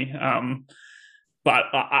unsurprisingly. But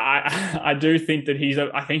I do think that he's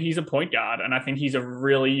a point guard, and I think he's a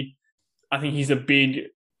big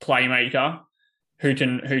playmaker who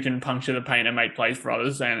can puncture the paint and make plays for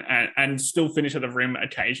others and still finish at the rim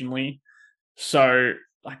occasionally. So,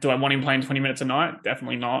 like, do I want him playing 20 minutes a night?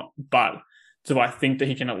 Definitely not. But do I think that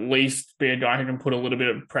he can at least be a guy who can put a little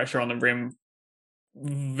bit of pressure on the rim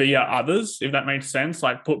via others, if that makes sense?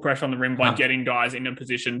 Like, put pressure on the rim by getting guys in a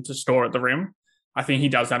position to score at the rim. I think he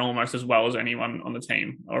does that almost as well as anyone on the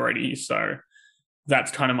team already. So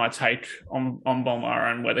that's kind of my take on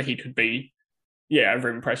Bolmaro and whether he could be, a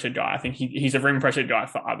rim pressure guy. I think he's a rim pressure guy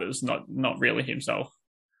for others, not really himself.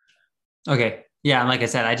 Okay. Yeah. And like I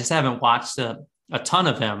said, I just haven't watched a ton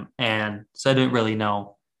of him. And so I didn't really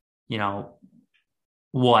know,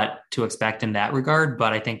 what to expect in that regard.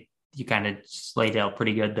 But I think you kind of laid out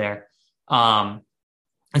pretty good there.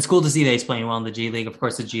 It's cool to see that he's playing well in the G League. Of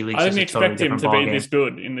course, the G League. I didn't expect him to be this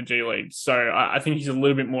good in the G League. So I think he's a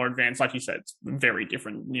little bit more advanced. Like you said, it's very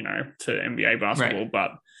different, to NBA basketball. Right.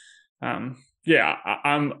 But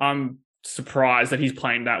I'm surprised that he's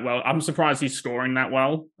playing that well. I'm surprised he's scoring that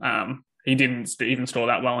well. He didn't even score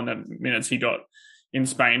that well in the minutes he got in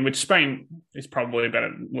Spain, which Spain is probably a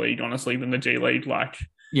better league, honestly, than the G League.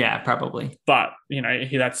 Yeah, probably. But,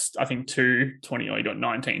 that's, I think, 220, or he got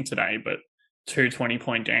 19 today, but 2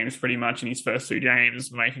 20-point games pretty much in his first 2 games,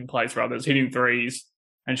 making plays for others, hitting threes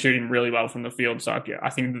and shooting really well from the field. So I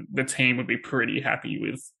think the team would be pretty happy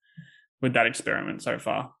with that experiment so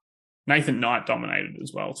far. Nathan Knight dominated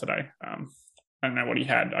as well today. I don't know what he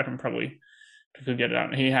had. I can probably get it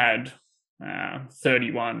out. He had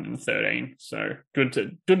 31 and 13. So good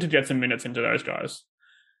to get some minutes into those guys.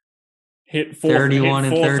 Hit 31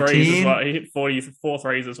 and 13 threes as well. He hit 4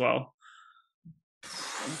 threes as well.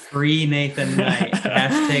 Free Nathan Knight.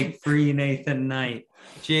 Hashtag free Nathan Knight.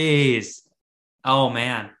 Jeez. Oh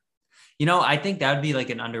man. I think that would be like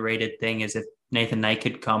an underrated thing, is if Nathan Knight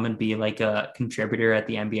could come and be like a contributor at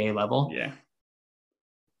the NBA level. Yeah.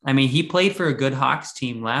 I mean, he played for a good Hawks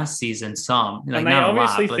team last season, some. Like, and they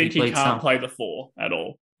obviously think he can't play the 4 at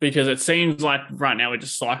all, because it seems like right now we're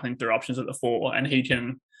just cycling through options at the 4, and he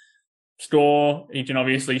can score. He can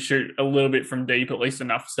obviously shoot a little bit from deep, at least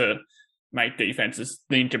enough to make defenses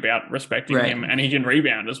think about respecting him, and he can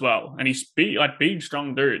rebound as well. And he's big,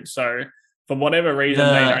 strong dude. So for whatever reason,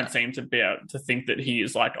 they don't seem to be able to think that he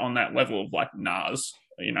is like on that level of like Nas,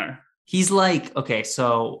 He's like, okay,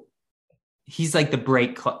 so he's like the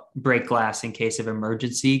break glass in case of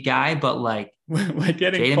emergency guy, but like we're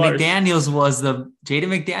getting Jaden close. McDaniels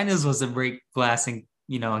was the break glass in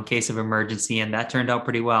case of emergency, and that turned out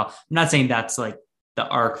pretty well. I'm not saying that's like the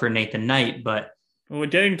arc for Nathan Knight, but We're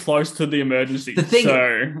getting close to the emergency. The thing-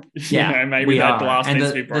 So maybe that glass and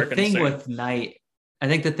needs to be broken. The thing soon. with Knight, I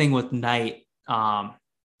think the thing with Knight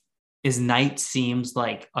is Knight seems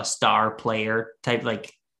like a star player type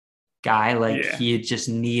like guy. Like he just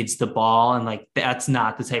needs the ball, and like that's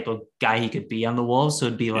not the type of guy he could be on the Wolves. So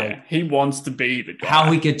it'd be like he wants to be the guy. how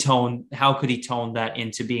could he tone that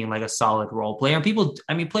into being like a solid role player?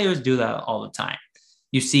 And players do that all the time.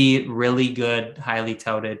 You see really good, highly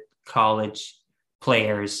touted college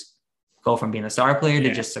players go from being a star player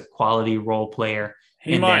to just a quality role player.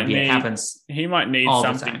 He might need all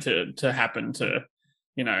the something to happen to,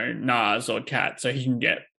 Nas or Cat so he can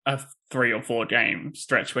get a 3 or 4 game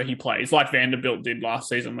stretch where he plays like Vanderbilt did last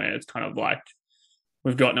season, where it's kind of like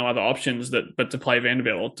we've got no other options but to play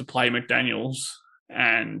Vanderbilt or to play McDaniels,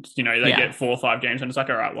 and they get 4 or 5 games and it's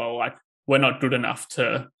like, all right, well, like we're not good enough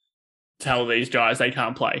to tell these guys they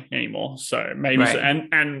can't play anymore. So maybe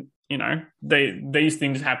these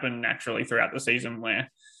things happen naturally throughout the season where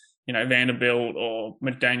Vanderbilt or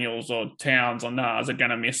McDaniels or Towns or Nas are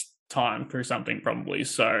going to miss time through something probably.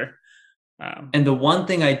 So, and the one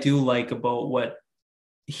thing I do like about what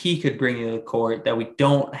he could bring to the court that we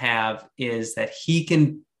don't have is that he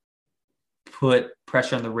can put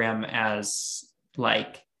pressure on the rim as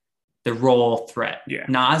like the roll threat. Yeah.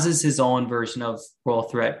 Nas is his own version of roll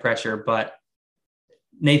threat pressure, but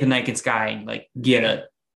Nathan Knight can get a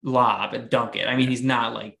lob and dunk it. I mean, he's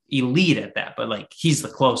not like elite at that, but like he's the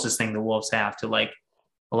closest thing the Wolves have to like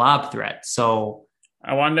a lob threat. So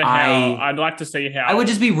I wonder how I'd like to see how I would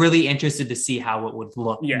just be really interested to see how it would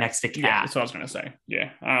look next to Cat. Yeah, that's what I was going to say. Yeah.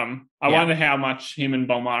 I wonder how much him and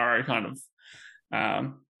Bolmaro kind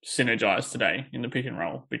of synergize today in the pick and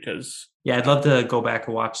roll, because I'd love to go back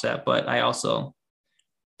and watch that, but I also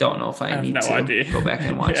don't know if I need to go back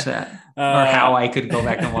and watch that or how I could go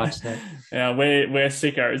back and watch that. Yeah, we're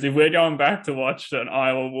sickos. If we're going back to watch an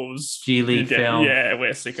Iowa Wolves G League film,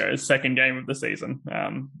 we're sickos. Second game of the season.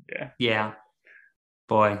 Yeah.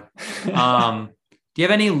 Boy. Do you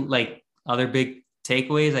have any like other big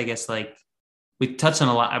takeaways? I guess like we touched on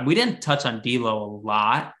a lot. We didn't touch on D'Lo a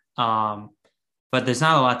lot, but there's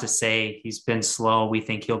not a lot to say. He's been slow. We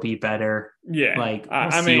think he'll be better. Yeah, like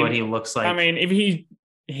we'll see what he looks like. I mean, if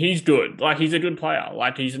he's good, like he's a good player.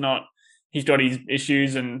 Like he's got his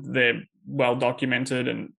issues and they're well documented,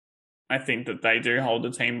 and I think that they do hold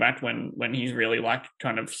the team back when he's really like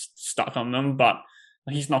kind of stuck on them. But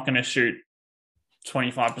he's not going to shoot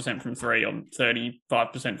 25% from 3 or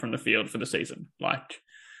 35% from the field for the season. Like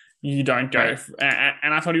you don't go,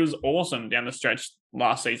 and I thought he was awesome down the stretch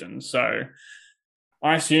last season. So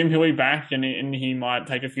I assume he'll be back, and he might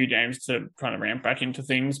take a few games to kind of ramp back into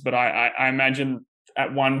things. But I imagine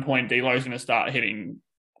at one point D'Lo's going to start hitting.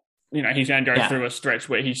 He's going to go through a stretch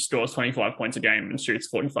where he scores 25 points a game and shoots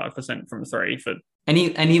 45% from 3 for. And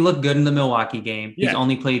he looked good in the Milwaukee game. Yeah. He's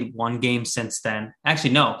only played 1 game since then.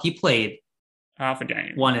 Actually, no, he played half a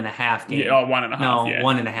game, 1.5 games. Yeah, 1.5. No,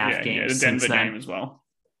 1.5 games. Yeah, the Denver game as well.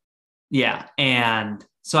 Yeah, and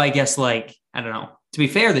so I guess like I don't know. To be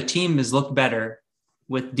fair, the team has looked better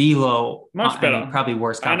with D'Lo. Much better. Probably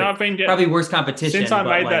worse. And I've been probably worse competition. Since I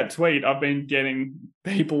made that tweet, I've been getting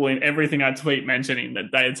people in everything I tweet mentioning that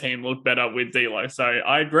their team looked better with D'Lo. So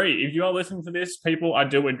I agree. If you are listening to this, people, I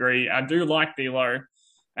do agree. I do like D'Lo,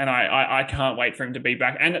 and I can't wait for him to be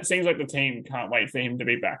back. And it seems like the team can't wait for him to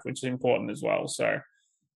be back, which is important as well. So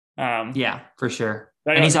yeah, for sure.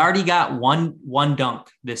 And he's already got one dunk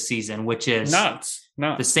this season, which is nuts.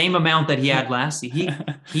 The same amount that he had last season.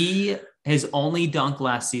 His only dunk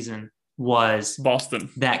last season was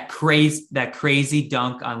Boston. That crazy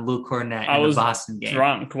dunk on Luke Cornett in the Boston game.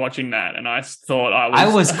 Drunk watching that, and I thought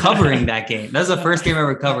I was covering that game. That was the first game I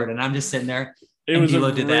ever covered, and I'm just sitting there. It was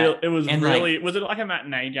was it like a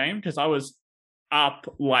matinee game? Because I was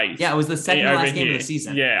up late. Yeah, it was the second to last game of the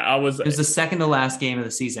season. Yeah, It was the second to last game of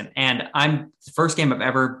the season, and I'm the first game I've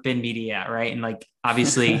ever been media at, right? And like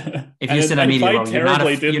obviously, if you sit on media role,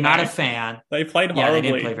 you're not a fan. They played horribly. Yeah, they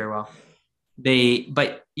didn't play very well.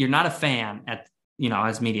 But you're not a fan at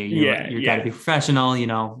as media. You got to be professional.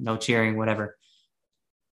 No cheering, whatever.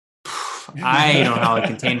 I don't know how I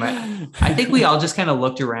contain I think we all just kind of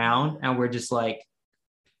looked around and we're just like,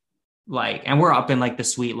 and we're up in like the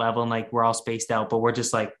suite level and like we're all spaced out, but we're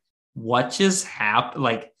just like, what just happened?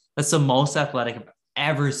 Like that's the most athletic I've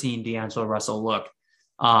ever seen D'Angelo Russell look.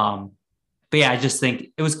 But yeah, I just think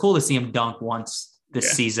it was cool to see him dunk once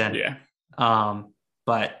this season. Yeah.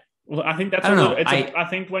 But Well, I think that's I don't know. I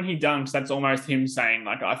think when he dunks, that's almost him saying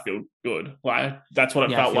like, "I feel good." Like that's what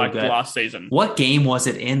it Yeah, I felt feel like good. last season. What game was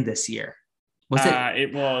it in this year? Was it?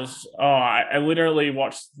 It was. Oh, I literally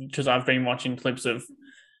watched because I've been watching clips of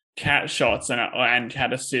Cat shots and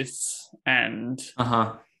Cat assists, and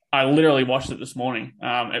I literally watched it this morning.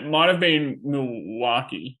 It might have been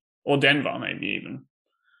Milwaukee or Denver, maybe even.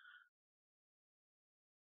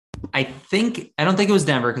 I don't think it was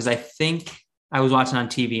Denver because I think I was watching on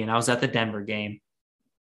TV and I was at the Denver game.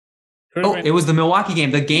 It was the Milwaukee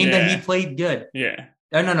game, the game that he played good. Yeah.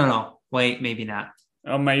 Oh, no. Wait, maybe not.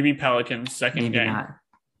 Or maybe Pelicans second Maybe game. Not.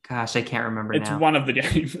 Gosh, I can't remember It's now. one of the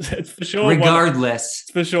games. It's for sure. Regardless,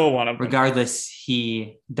 it's for sure one of them. Regardless,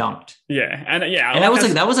 he dunked. Yeah, and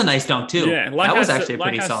that was a nice dunk too. Yeah, that was actually a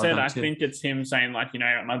pretty solid dunk I too. think it's him saying like,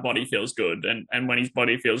 my body feels good, and when his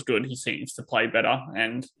body feels good, he seems to play better.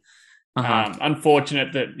 And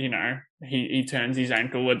unfortunate that he turns his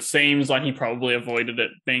ankle. It seems like he probably avoided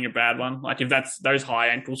it being a bad one. Like if that's those high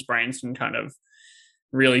ankle sprains can kind of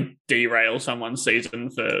really derail someone's season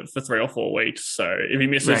for 3 or 4 weeks. So if he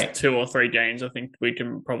misses 2 or 3 games, I think we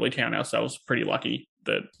can probably count ourselves pretty lucky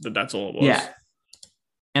that that's all it was. Yeah.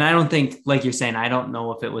 And I don't think, like you're saying, I don't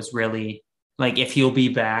know if it was really like if he'll be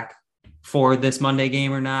back for this Monday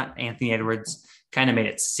game or not. Anthony Edwards kind of made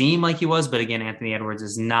it seem like he was, but again, Anthony Edwards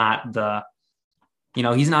is not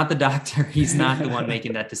he's not the doctor. He's not the one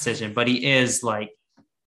making that decision, but he is like,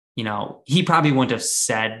 he probably wouldn't have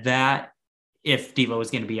said that if D'Lo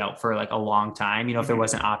was going to be out for like a long time, if there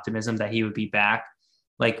wasn't optimism that he would be back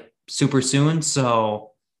like super soon.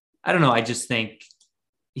 So I don't know. I just think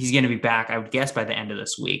he's going to be back. I would guess by the end of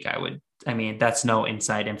this week. That's no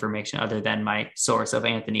inside information other than my source of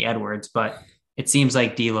Anthony Edwards, but it seems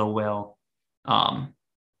like D'Lo will come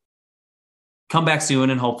back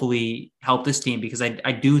soon and hopefully help this team, because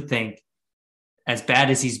I do think as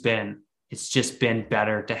bad as he's been, it's just been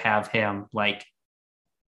better to have him like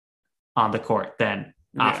on the court than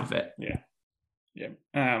off of it. Yeah.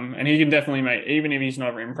 And he can definitely make, even if he's not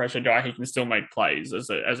a rim pressure guy, he can still make plays as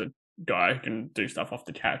a guy who can do stuff off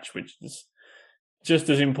the catch, which is just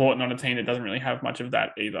as important on a team that doesn't really have much of that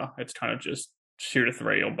either. It's kind of just shoot a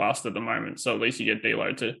 3 or bust at the moment. So at least you get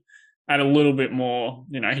D'Lo to add a little bit more,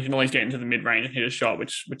 he can at least get into the mid-range and hit a shot,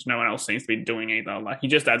 which no one else seems to be doing either. Like he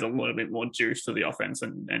just adds a little bit more juice to the offense,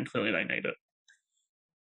 and clearly they need it.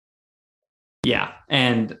 Yeah.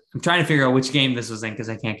 And I'm trying to figure out which game this was in because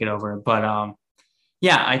I can't get over it. But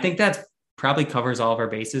I think that probably covers all of our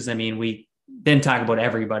bases. I mean, we didn't talk about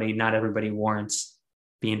everybody. Not everybody warrants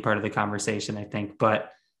being part of the conversation, I think.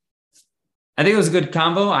 But I think it was a good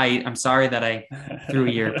combo. I'm sorry that I threw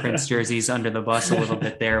your Prince jerseys under the bus a little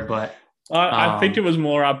bit there, but I think it was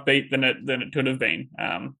more upbeat than it could have been.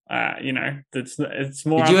 It's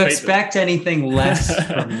more. Did you expect anything less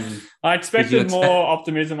from me? I expected more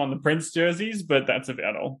optimism on the Prince jerseys, but that's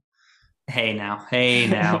about all. Hey now.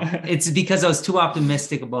 It's because I was too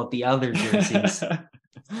optimistic about the other jerseys.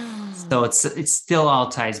 So it still all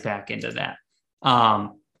ties back into that.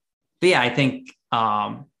 But yeah, I think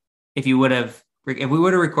if we would have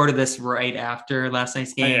recorded this right after last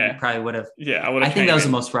night's game, we probably would have. Yeah, I would have. I think that was the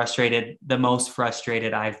most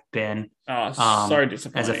frustrated I've been. So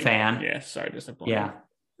disappointing as a fan. Yeah, so disappointing. Yeah,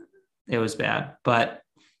 it was bad, but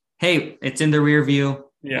hey, it's in the rear view.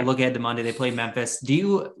 Yeah. We'll look ahead to Monday. They play Memphis.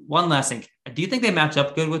 One last thing. Do you think they match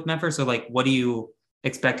up good with Memphis, or like what are you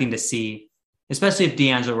expecting to see, especially if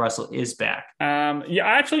D'Angelo Russell is back? I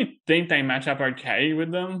actually think they match up okay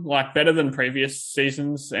with them, like better than previous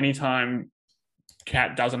seasons. Anytime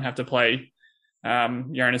Cat doesn't have to play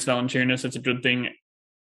Jonas Valanciunas, it's a good thing.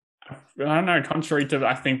 I don't know, contrary to,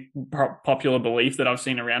 I think, popular belief that I've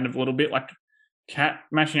seen around a little bit, like Cat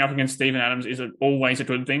matching up against Steven Adams is always a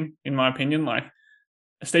good thing, in my opinion. Like,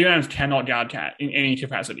 Steven Adams cannot guard Cat in any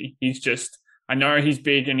capacity. He's just, I know he's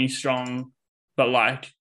big and he's strong, but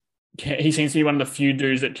like, he seems to be one of the few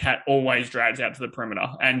dudes that Cat always drags out to the perimeter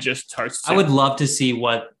and just toasts him. I would love to see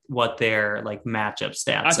what their like matchup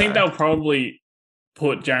stats I think are. they'll probably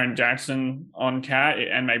put Jaren Jackson on Cat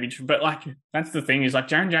and maybe, but like, that's the thing is like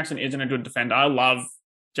Jaren Jackson isn't a good defender. I love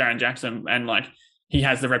Jaren Jackson and like he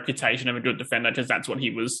has the reputation of a good defender because that's what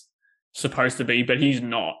he was supposed to be, but he's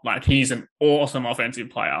not. Like, he's an awesome offensive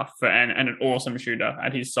player and an awesome shooter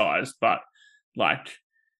at his size, but like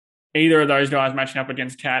either of those guys matching up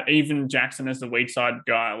against Cat, even Jackson as the weak side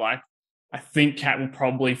guy, like I think Cat will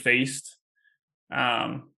probably feast.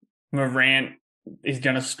 Morant is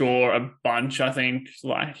going to score a bunch, I think.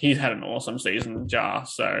 Like, he's had an awesome season, Ja.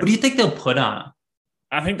 So what do you think they'll put on him?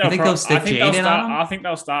 I think they'll stick Jaden on him? I think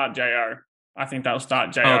they'll start JO.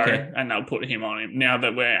 And they'll put him on him now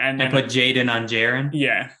that we're and put Jaden on Jaren.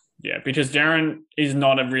 Yeah, Yeah, because Jaren is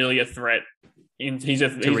not really a threat. He's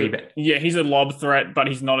a lob threat, but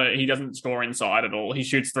he doesn't score inside at all. He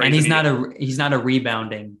shoots threes, and he's not a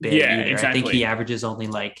rebounding big either. Exactly. I think he averages only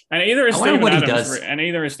like. And either is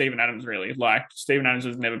Steven Adams really. Like Steven Adams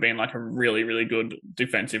has never been like a really, really good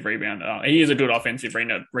defensive rebounder. He is a good offensive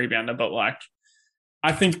rebounder, but like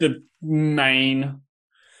I think the main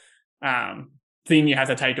thing you have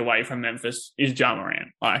to take away from Memphis is Ja Morant.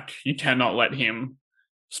 Like you cannot let him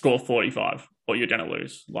score 45 or you're going to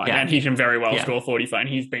lose. And he can very well score 45, and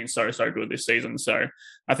he's been so good this season. So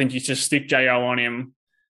I think you just stick Jo on him,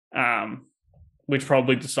 which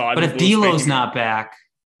probably decides. But if D'Lo's not back,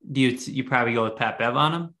 you probably go with Pat Bev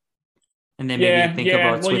on him, and then maybe think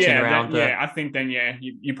about switching around. I think then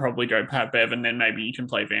you probably go Pat Bev, and then maybe you can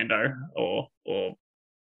play Vando or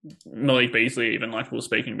Malik Beasley, even like we were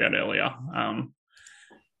speaking about earlier.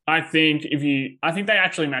 I think they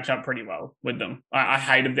actually match up pretty well with them. I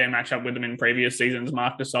hated their matchup with them in previous seasons.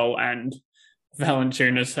 Marc Gasol and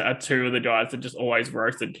Valanciunas are two of the guys that just always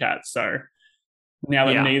roasted cats. So now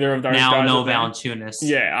that neither of those guys no Valanciunas.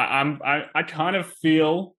 I kind of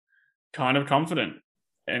feel kind of confident,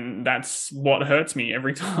 and that's what hurts me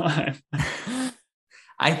every time.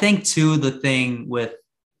 I think too the thing with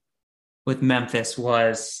Memphis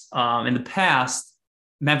was in the past,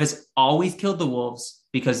 Memphis always killed the Wolves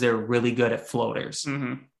because they're really good at floaters.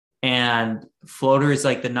 Mm-hmm. And floater is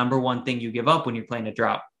like the number one thing you give up when you're playing a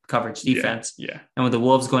drop coverage defense. Yeah. And with the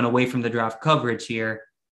Wolves going away from the drop coverage here,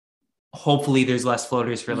 hopefully there's less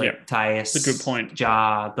floaters for Tyus. That's a good point.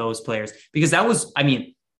 Ja, those players. Because that was,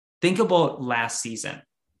 think about last season.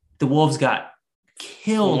 The Wolves got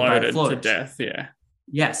killed by floaters. To death, yeah.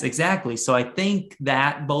 Yes, exactly. So I think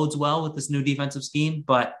that bodes well with this new defensive scheme.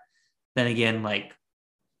 But then again, like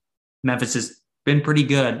Memphis has been pretty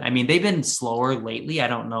good. They've been slower lately. I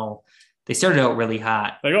don't know. They started out really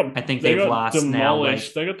hot. I think they've lost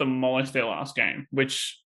demolished. They got demolished their last game,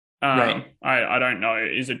 which I don't know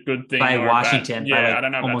is a good thing by or Washington. I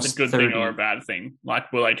don't know if that's a good 30. thing or a bad thing.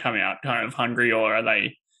 Like, will they come out kind of hungry, or are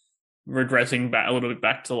they regressing back a little bit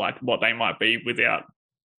back to like what they might be without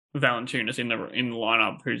Valanciunas in the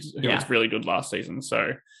lineup, who was really good last season?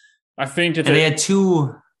 So I think they had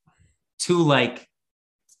two like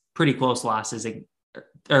pretty close losses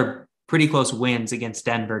or pretty close wins against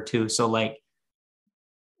Denver too. So like,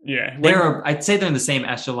 I'd say they're in the same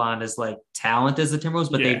echelon as like talent as the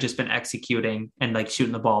Timberwolves, but they've just been executing and like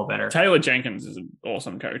shooting the ball better. Taylor Jenkins is an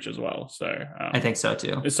awesome coach as well. So I think so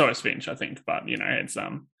too. So is Finch, I think, but it's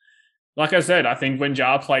like I said, I think when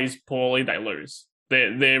Ja plays poorly, they lose.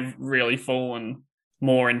 They're really fallen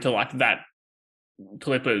more into like that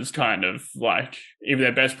Clippers kind of like, if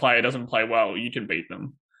their best player doesn't play well, you can beat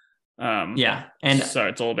them. And so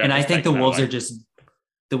it's all about. And I think the Wolves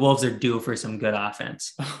are due for some good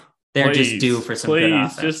offense. They're just due for some good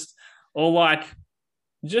offense.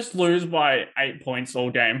 Just lose by 8 points all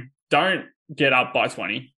game. Don't get up by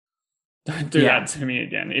 20. Don't do that to me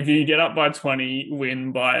again. If you get up by 20,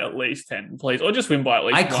 win by at least 10, please, or just win by at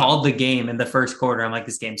least. I called the game in the first quarter. I'm like,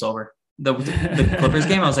 this game's over. The Clippers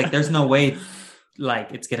game. I was like, there's no way,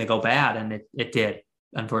 like it's gonna go bad, and it did.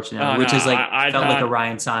 Unfortunately, is like felt like a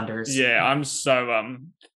Ryan Saunders. Yeah, I'm so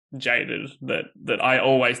jaded that I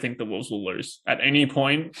always think the Wolves will lose. At any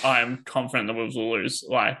point, I'm confident the Wolves will lose.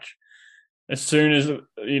 Like as soon as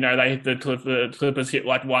the Clippers hit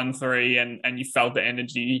like 1-3 and you felt the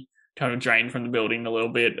energy kind of drain from the building a little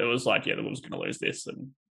bit, it was like, the Wolves going to lose this. And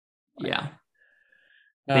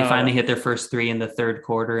they finally hit their first three in the third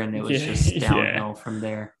quarter, and it was just downhill from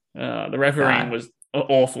there. The refereeing was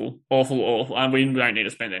awful. And we don't need to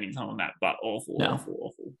spend any time on that, but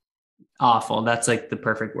awful. That's like the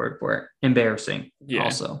perfect word for it. Embarrassing. Yeah.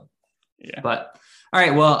 Also. Yeah. But all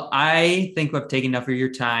right. Well, I think we've taken enough of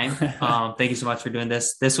your time. Thank you so much for doing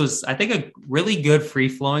this. This was, I think, a really good free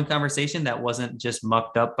flowing conversation that wasn't just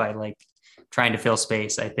mucked up by like trying to fill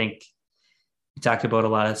space. I think we talked about a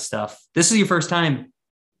lot of stuff. This is your first time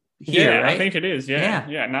here, right? I think it is. Yeah.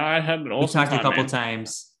 No, I had an awesome we talked time, a couple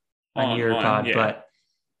times on your pod, but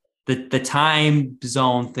the time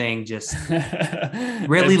zone thing just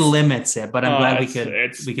really limits it. But I'm glad we could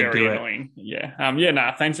do annoying. It.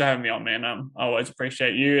 Yeah. Thanks for having me on, man. I always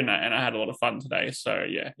appreciate you, and I had a lot of fun today. So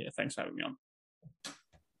yeah. Thanks for having me on.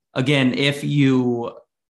 Again, if you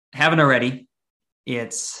haven't already,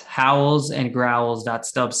 it's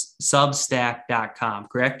howlsandgrowls.substack.com,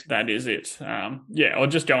 correct? That is it. Or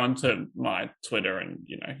just go onto my Twitter and,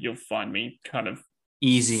 you'll find me kind of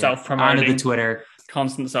easy self-promoting. Onto the Twitter.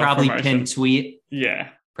 Constant self-promotion. Probably pin tweet. Yeah.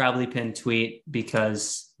 Probably pin tweet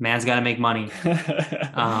because man's got to make money.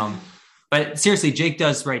 But seriously, Jake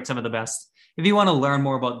does write some of the best if you want to learn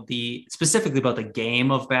more about specifically about the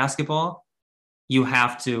game of basketball, you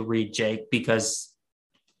have to read Jake, because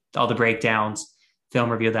all the breakdowns, film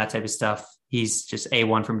review, that type of stuff, he's just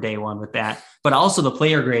A1 from day one with that. But also the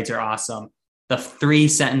player grades are awesome. The 3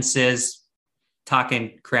 sentences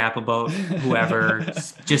talking crap about whoever,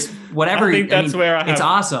 just whatever. I think that's where I have, it's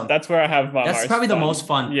awesome. That's where I have my That's probably fun. the most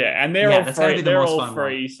fun. Yeah, and they're all free. They're all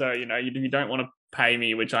free. So you don't want to pay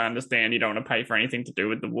me, which I understand. You don't want to pay for anything to do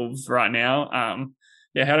with the Wolves right now.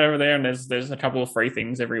 Head over there, and there's a couple of free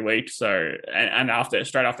things every week. So and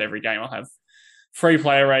straight after every game, I'll have free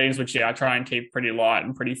player ratings, which I try and keep pretty light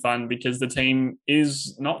and pretty fun, because the team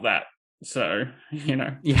is not that. So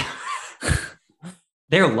yeah.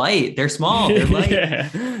 They're light. They're small. They're light. Yeah.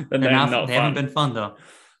 They haven't been fun though.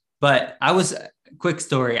 But quick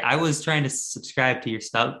story. I was trying to subscribe to your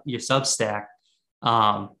Substack,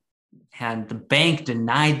 and the bank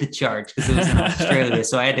denied the charge because it was in Australia.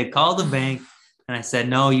 So I had to call the bank, and I said,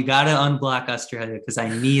 "No, you got to unblock Australia because I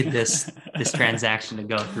need this transaction to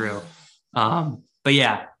go through." But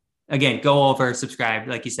yeah, again, go over, subscribe,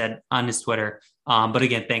 like you said, on his Twitter. But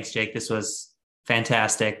again, thanks, Jake. This was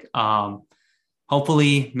fantastic.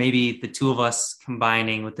 Hopefully maybe the two of us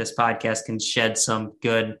combining with this podcast can shed some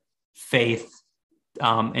good faith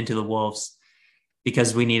into the Wolves,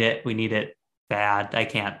 because we need it. We need it bad. I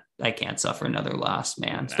can't suffer another loss,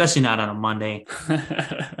 man, especially not on a Monday.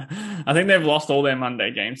 I think they've lost all their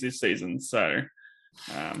Monday games this season. So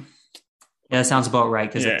yeah, that sounds about right,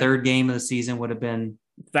 because the third game of the season would have been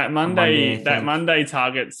that Monday. That Monday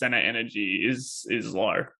target center energy is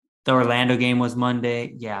low. The Orlando game was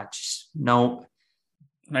Monday. Yeah, just no.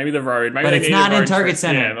 Maybe the road. Maybe but it's not in Target trip.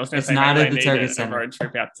 Center. Yeah, it's not at the Target Center. A road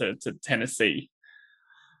trip out to Tennessee.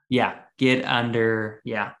 Yeah, get under.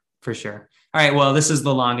 Yeah, for sure. All right. Well, this is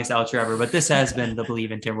the longest outro ever, but this has been the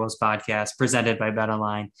Believe in Timberwolves podcast presented by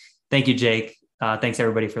BetOnline. Thank you, Jake. Thanks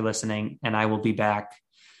everybody for listening, and I will be back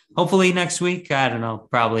hopefully next week. I don't know,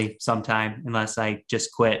 probably sometime, unless I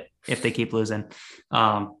just quit if they keep losing.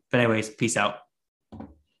 But anyways, peace out.